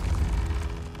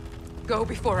 Go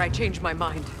before I change my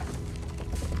mind.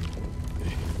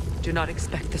 Do not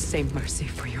expect the same mercy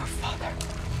for your father.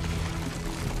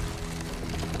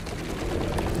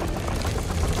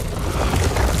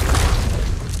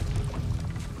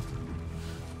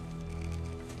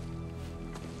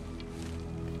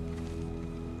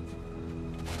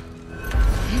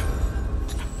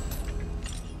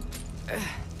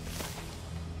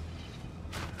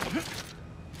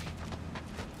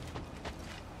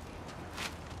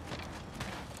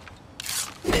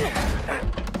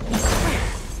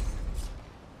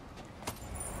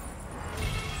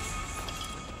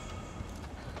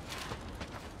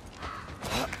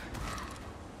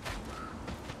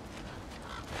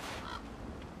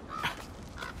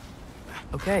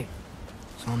 Okay,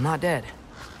 so I'm not dead.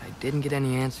 didn't get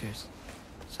any answers.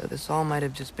 So this all might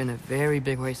have just been a very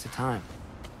big waste of time.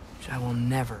 Which I will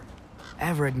never,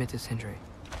 ever admit to Sindri.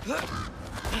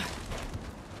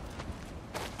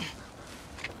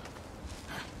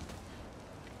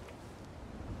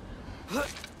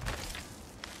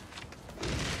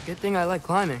 Good thing I like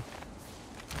climbing.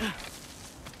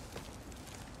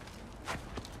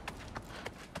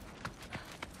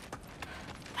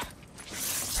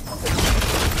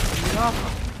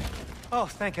 Oh,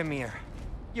 thank Amir.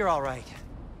 You're all right.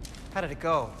 How did it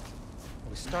go? I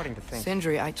was starting to think...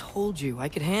 Sindri, I told you I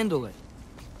could handle it.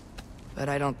 But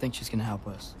I don't think she's gonna help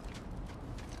us.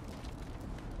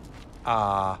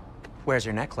 Where's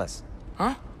your necklace?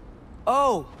 Huh?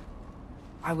 Oh!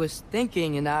 I was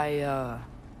thinking and I,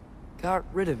 got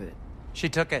rid of it. She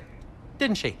took it,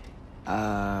 didn't she?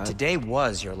 Today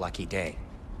was your lucky day.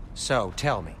 So,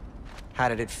 tell me, how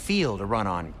did it feel to run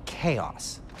on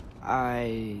chaos?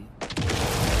 I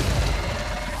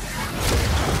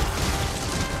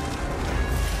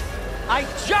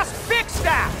just fixed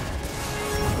that!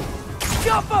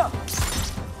 Jumper!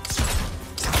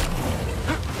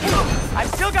 I've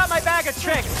still got my bag of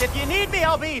tricks. If you need me,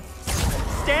 I'll be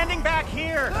standing back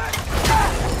here.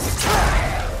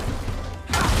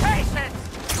 Patience!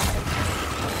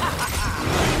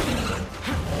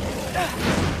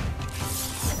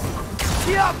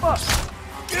 Jumper!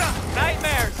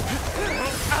 Nightmares!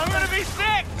 I'm gonna be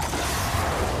sick!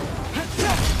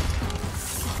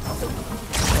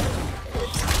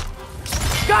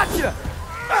 Gotcha!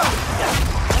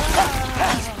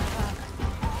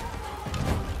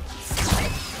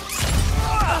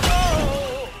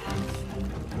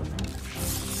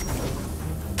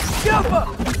 Jumper!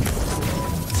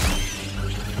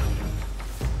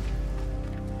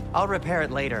 I'll repair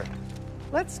it later.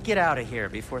 Let's get out of here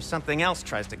before something else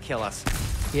tries to kill us.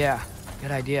 Yeah,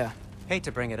 good idea. Hate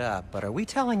to bring it up, but are we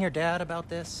telling your dad about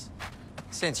this?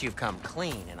 Since you've come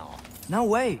clean and all. No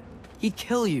way. He'd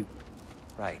kill you.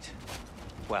 Right.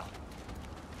 Well,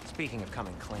 speaking of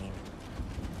coming clean,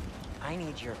 I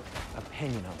need your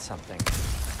opinion on something.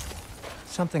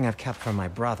 Something I've kept from my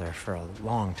brother for a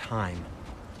long time.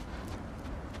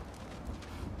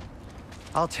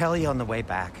 I'll tell you on the way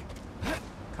back.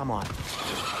 Come on.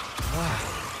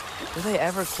 Do they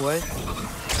ever quit?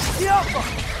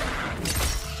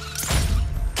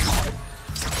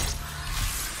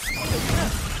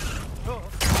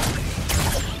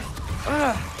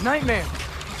 Nightmare!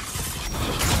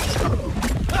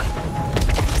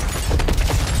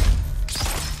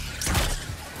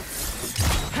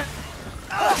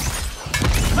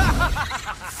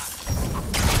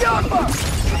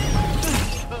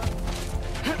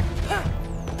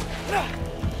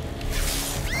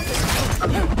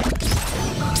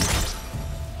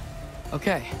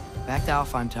 Okay, back to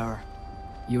Alfheim Tower.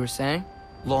 You were saying?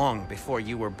 Long before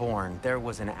you were born, there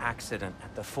was an accident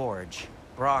at the forge.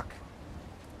 Brock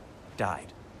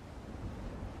died.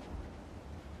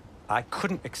 I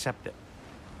couldn't accept it.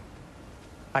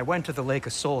 I went to the Lake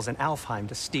of Souls in Alfheim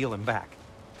to steal him back.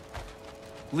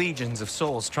 Legions of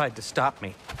souls tried to stop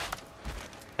me.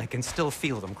 I can still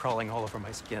feel them crawling all over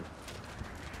my skin.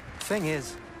 Thing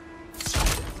is,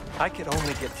 I could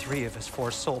only get 3 of his 4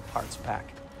 soul parts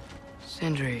back.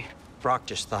 Sindri. Brock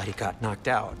just thought he got knocked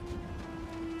out.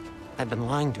 I've been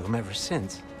lying to him ever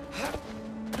since.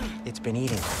 It's been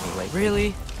eating at me lately.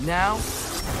 Really? Now?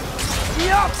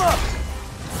 Yappa!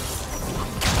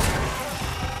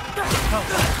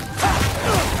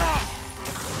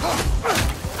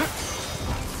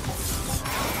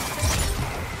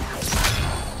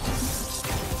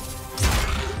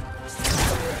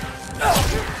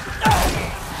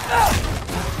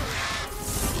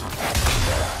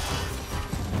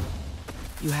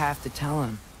 You have to tell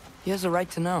him. He has a right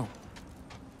to know.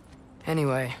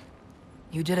 Anyway,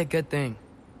 you did a good thing.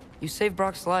 You saved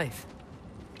Brock's life.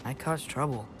 I caused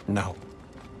trouble. No.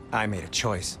 I made a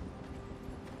choice.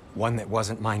 One that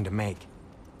wasn't mine to make.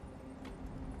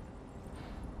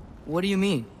 What do you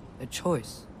mean? A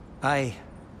choice? I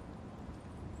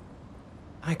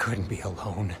couldn't be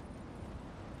alone.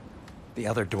 The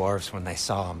other dwarves, when they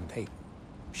saw him, they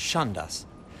shunned us.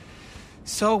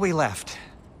 So we left.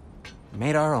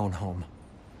 Made our own home.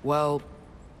 Well,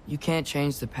 you can't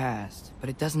change the past, but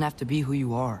it doesn't have to be who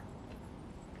you are.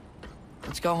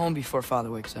 Let's go home before Father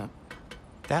wakes up.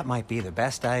 That might be the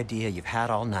best idea you've had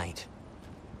all night.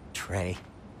 Trey.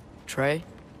 Trey?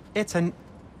 It's an...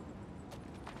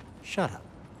 Shut up.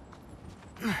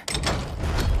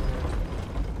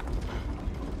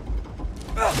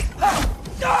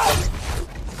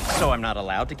 So I'm not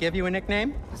allowed to give you a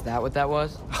nickname? Is that what that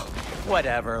was?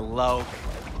 Whatever, Loke.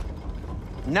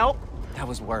 Nope, that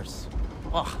was worse.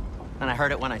 Ugh. and I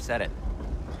heard it when I said it.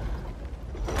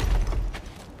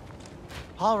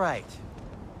 All right.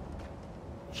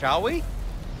 Shall we?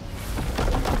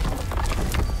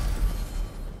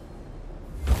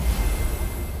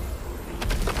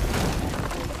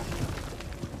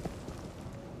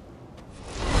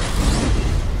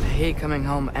 I hate coming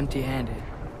home empty-handed.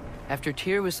 After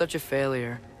Tyr was such a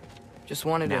failure, just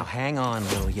wanted to... Now hang on,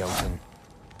 little Jotun.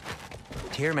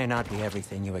 Tyr may not be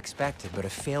everything you expected, but a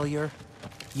failure?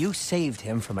 You saved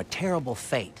him from a terrible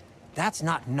fate. That's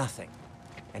not nothing.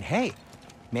 And hey,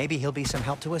 maybe he'll be some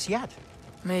help to us yet.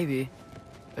 Maybe.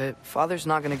 But Father's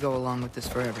not gonna go along with this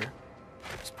forever.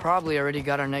 He's probably already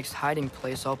got our next hiding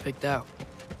place all picked out.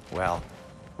 Well,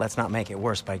 let's not make it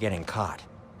worse by getting caught.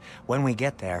 When we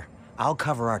get there, I'll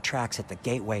cover our tracks at the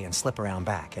gateway and slip around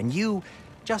back, and you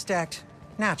just act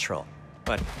natural,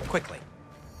 but quickly.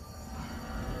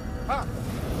 Ah.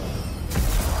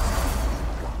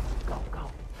 Go,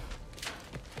 go.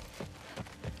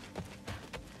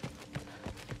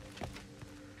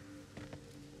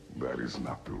 That is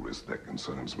not the risk that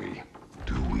concerns me.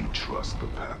 Do we trust the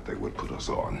path they would put us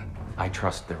on? I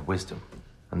trust their wisdom,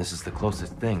 and this is the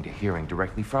closest thing to hearing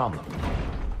directly from them.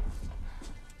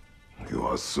 You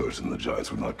are certain the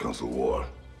Giants would not counsel war?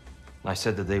 I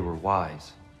said that they were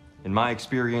wise. In my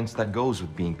experience, that goes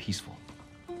with being peaceful.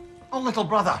 Oh, little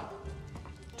brother.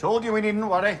 Told you we needn't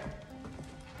worry.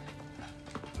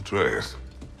 Atreus,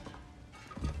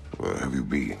 where have you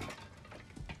been?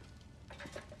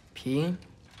 Peeing?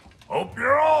 Hope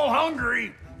you're all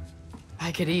hungry.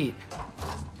 I could eat.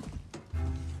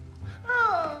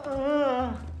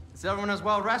 Is everyone as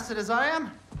well rested as I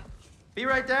am? Be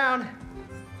right down.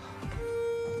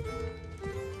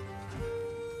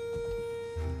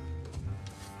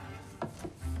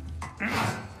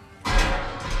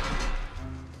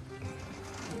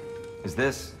 Is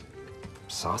this...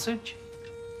 sausage?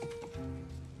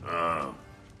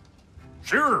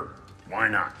 Sure. Why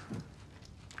not?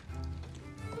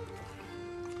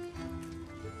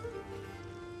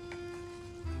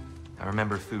 I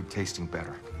remember food tasting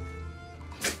better.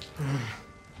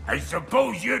 I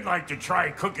suppose you'd like to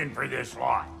try cooking for this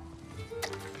lot.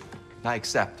 I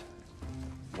accept.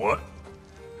 What?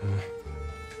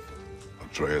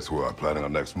 Atreus, we are planning our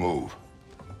next move.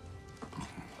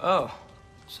 Oh,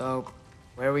 so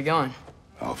where are we going?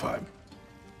 Alfheim.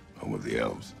 Home of the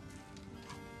elves.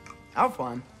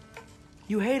 Alfheim?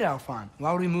 You hate Alfheim.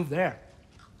 Why would we move there?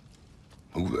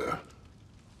 Move there?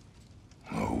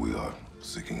 No, we are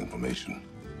seeking information.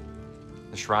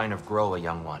 The Shrine of Groa,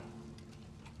 young one.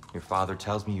 Your father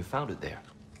tells me you found it there.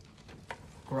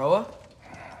 Groa?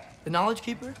 The Knowledge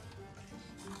Keeper?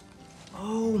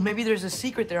 Oh, maybe there's a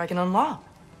secret there I can unlock.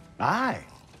 Aye.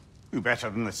 Who better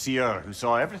than the seer who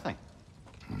saw everything?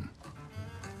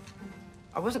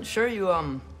 I wasn't sure you,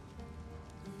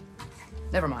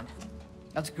 Never mind.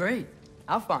 That's great.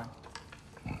 Alfheim.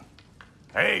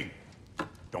 Hey,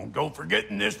 don't go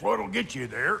forgetting this what'll get you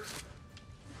there.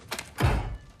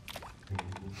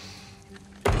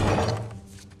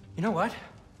 You know what?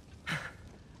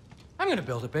 I'm gonna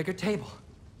build a bigger table.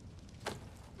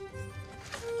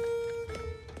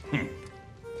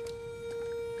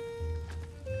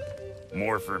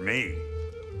 More for me.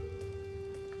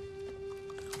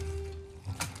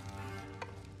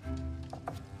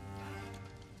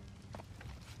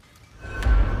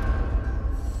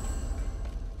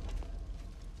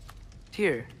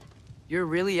 Tyr, you're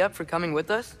really up for coming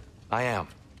with us? I am.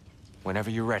 Whenever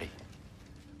you're ready.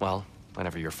 Well,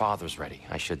 whenever your father's ready,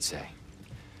 I should say.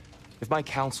 If my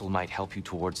counsel might help you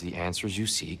towards the answers you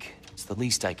seek, it's the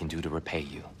least I can do to repay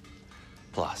you.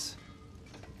 Plus,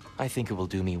 I think it will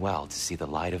do me well to see the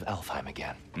light of Alfheim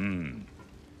again.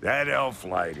 That elf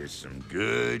light is some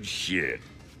good shit.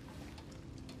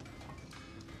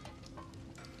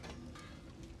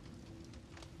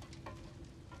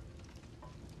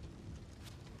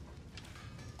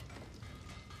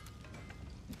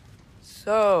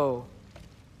 So,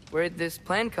 where'd this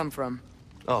plan come from?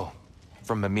 Oh,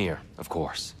 from Mimir, of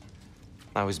course.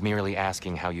 I was merely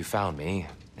asking how you found me,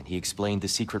 and he explained the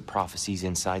secret prophecies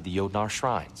inside the Jotnar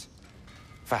shrines.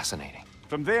 Fascinating.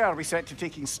 From there, we set to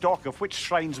taking stock of which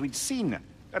shrines we'd seen,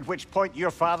 at which point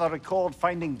your father recalled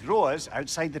finding Groas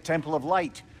outside the Temple of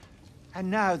Light.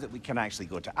 And now that we can actually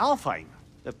go to Alfheim,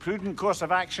 the prudent course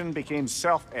of action became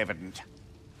self-evident.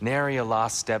 Nary a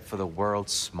lost step for the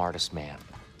world's smartest man.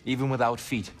 Even without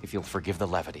feet, if you'll forgive the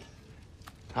levity.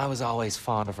 I was always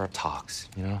fond of our talks,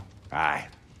 you know? Aye.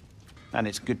 And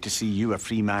it's good to see you a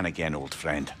free man again, old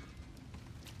friend.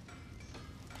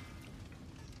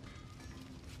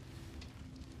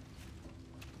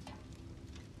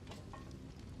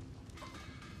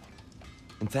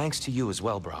 And thanks to you as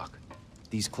well, Brock.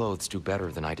 These clothes do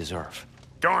better than I deserve.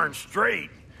 Darn straight.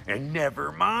 And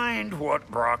never mind what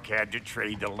Brock had to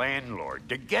trade the landlord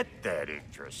to get that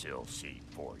Yggdrasil seed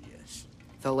for yous.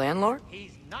 The landlord?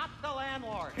 He's not the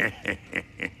landlord.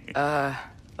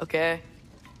 Okay.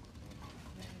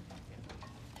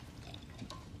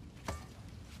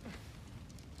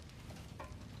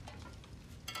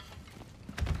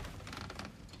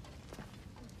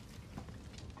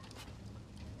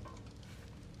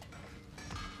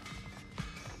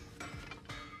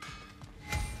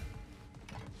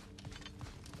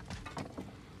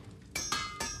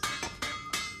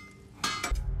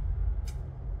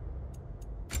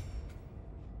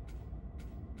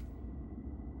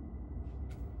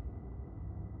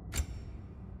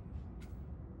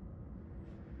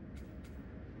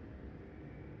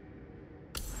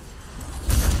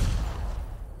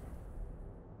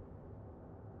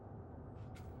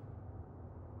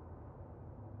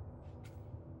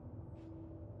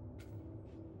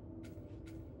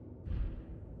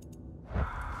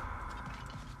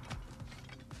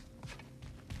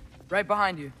 Right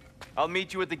behind you. I'll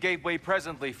meet you at the gateway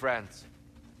presently, friends.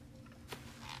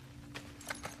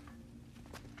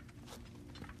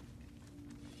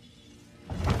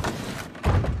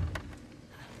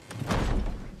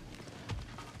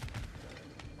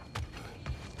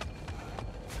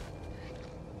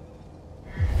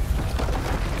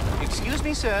 Excuse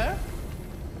me, sir.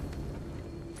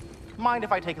 Mind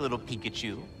if I take a little peek at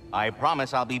you? I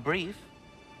promise I'll be brief.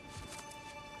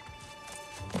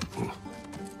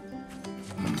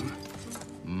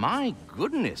 My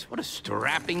goodness, what a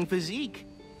strapping physique.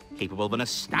 Capable of an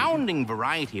astounding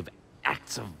variety of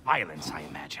acts of violence, I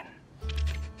imagine.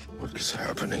 What is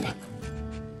happening?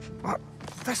 What?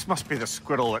 This must be the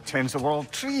squirrel that tends the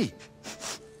world tree.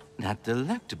 That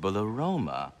delectable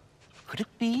aroma. Could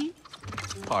it be?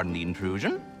 Pardon the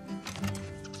intrusion.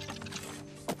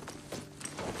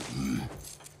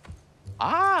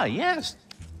 Ah, yes.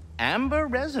 Amber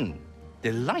resin.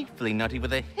 Delightfully nutty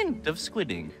with a hint of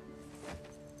squidding.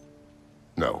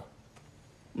 No.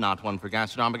 Not one for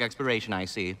gastronomic exploration, I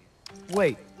see.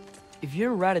 Wait, if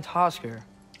you're Ratatoskr,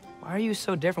 why are you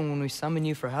so different when we summon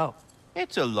you for help?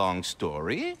 It's a long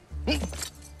story.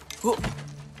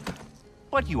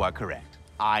 But you are correct.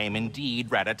 I am indeed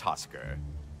Ratatoskr.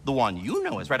 The one you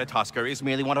know as Ratatoskr is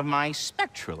merely one of my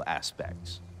spectral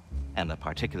aspects. And a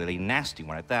particularly nasty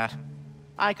one at that.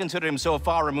 I consider him so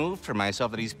far removed from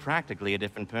myself that he's practically a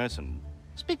different person.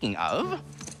 Speaking of...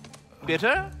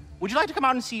 Bitter, would you like to come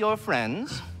out and see your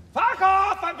friends? Fuck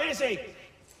off! I'm busy!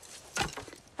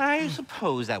 I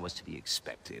suppose that was to be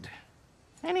expected.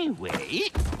 Anyway...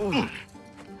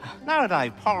 Now that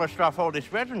I've polished off all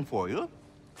this resin for you,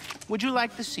 would you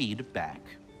like the seed back?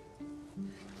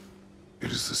 It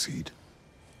is the seed.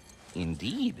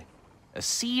 Indeed. A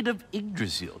seed of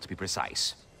Yggdrasil, to be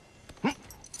precise.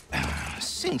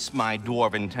 Since my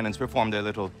dwarven tenants performed their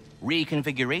little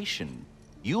reconfiguration,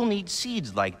 you'll need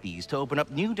seeds like these to open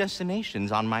up new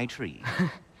destinations on my tree.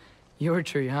 Your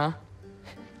tree, huh?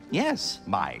 Yes,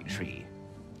 my tree.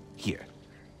 Here,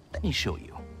 let me show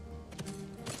you.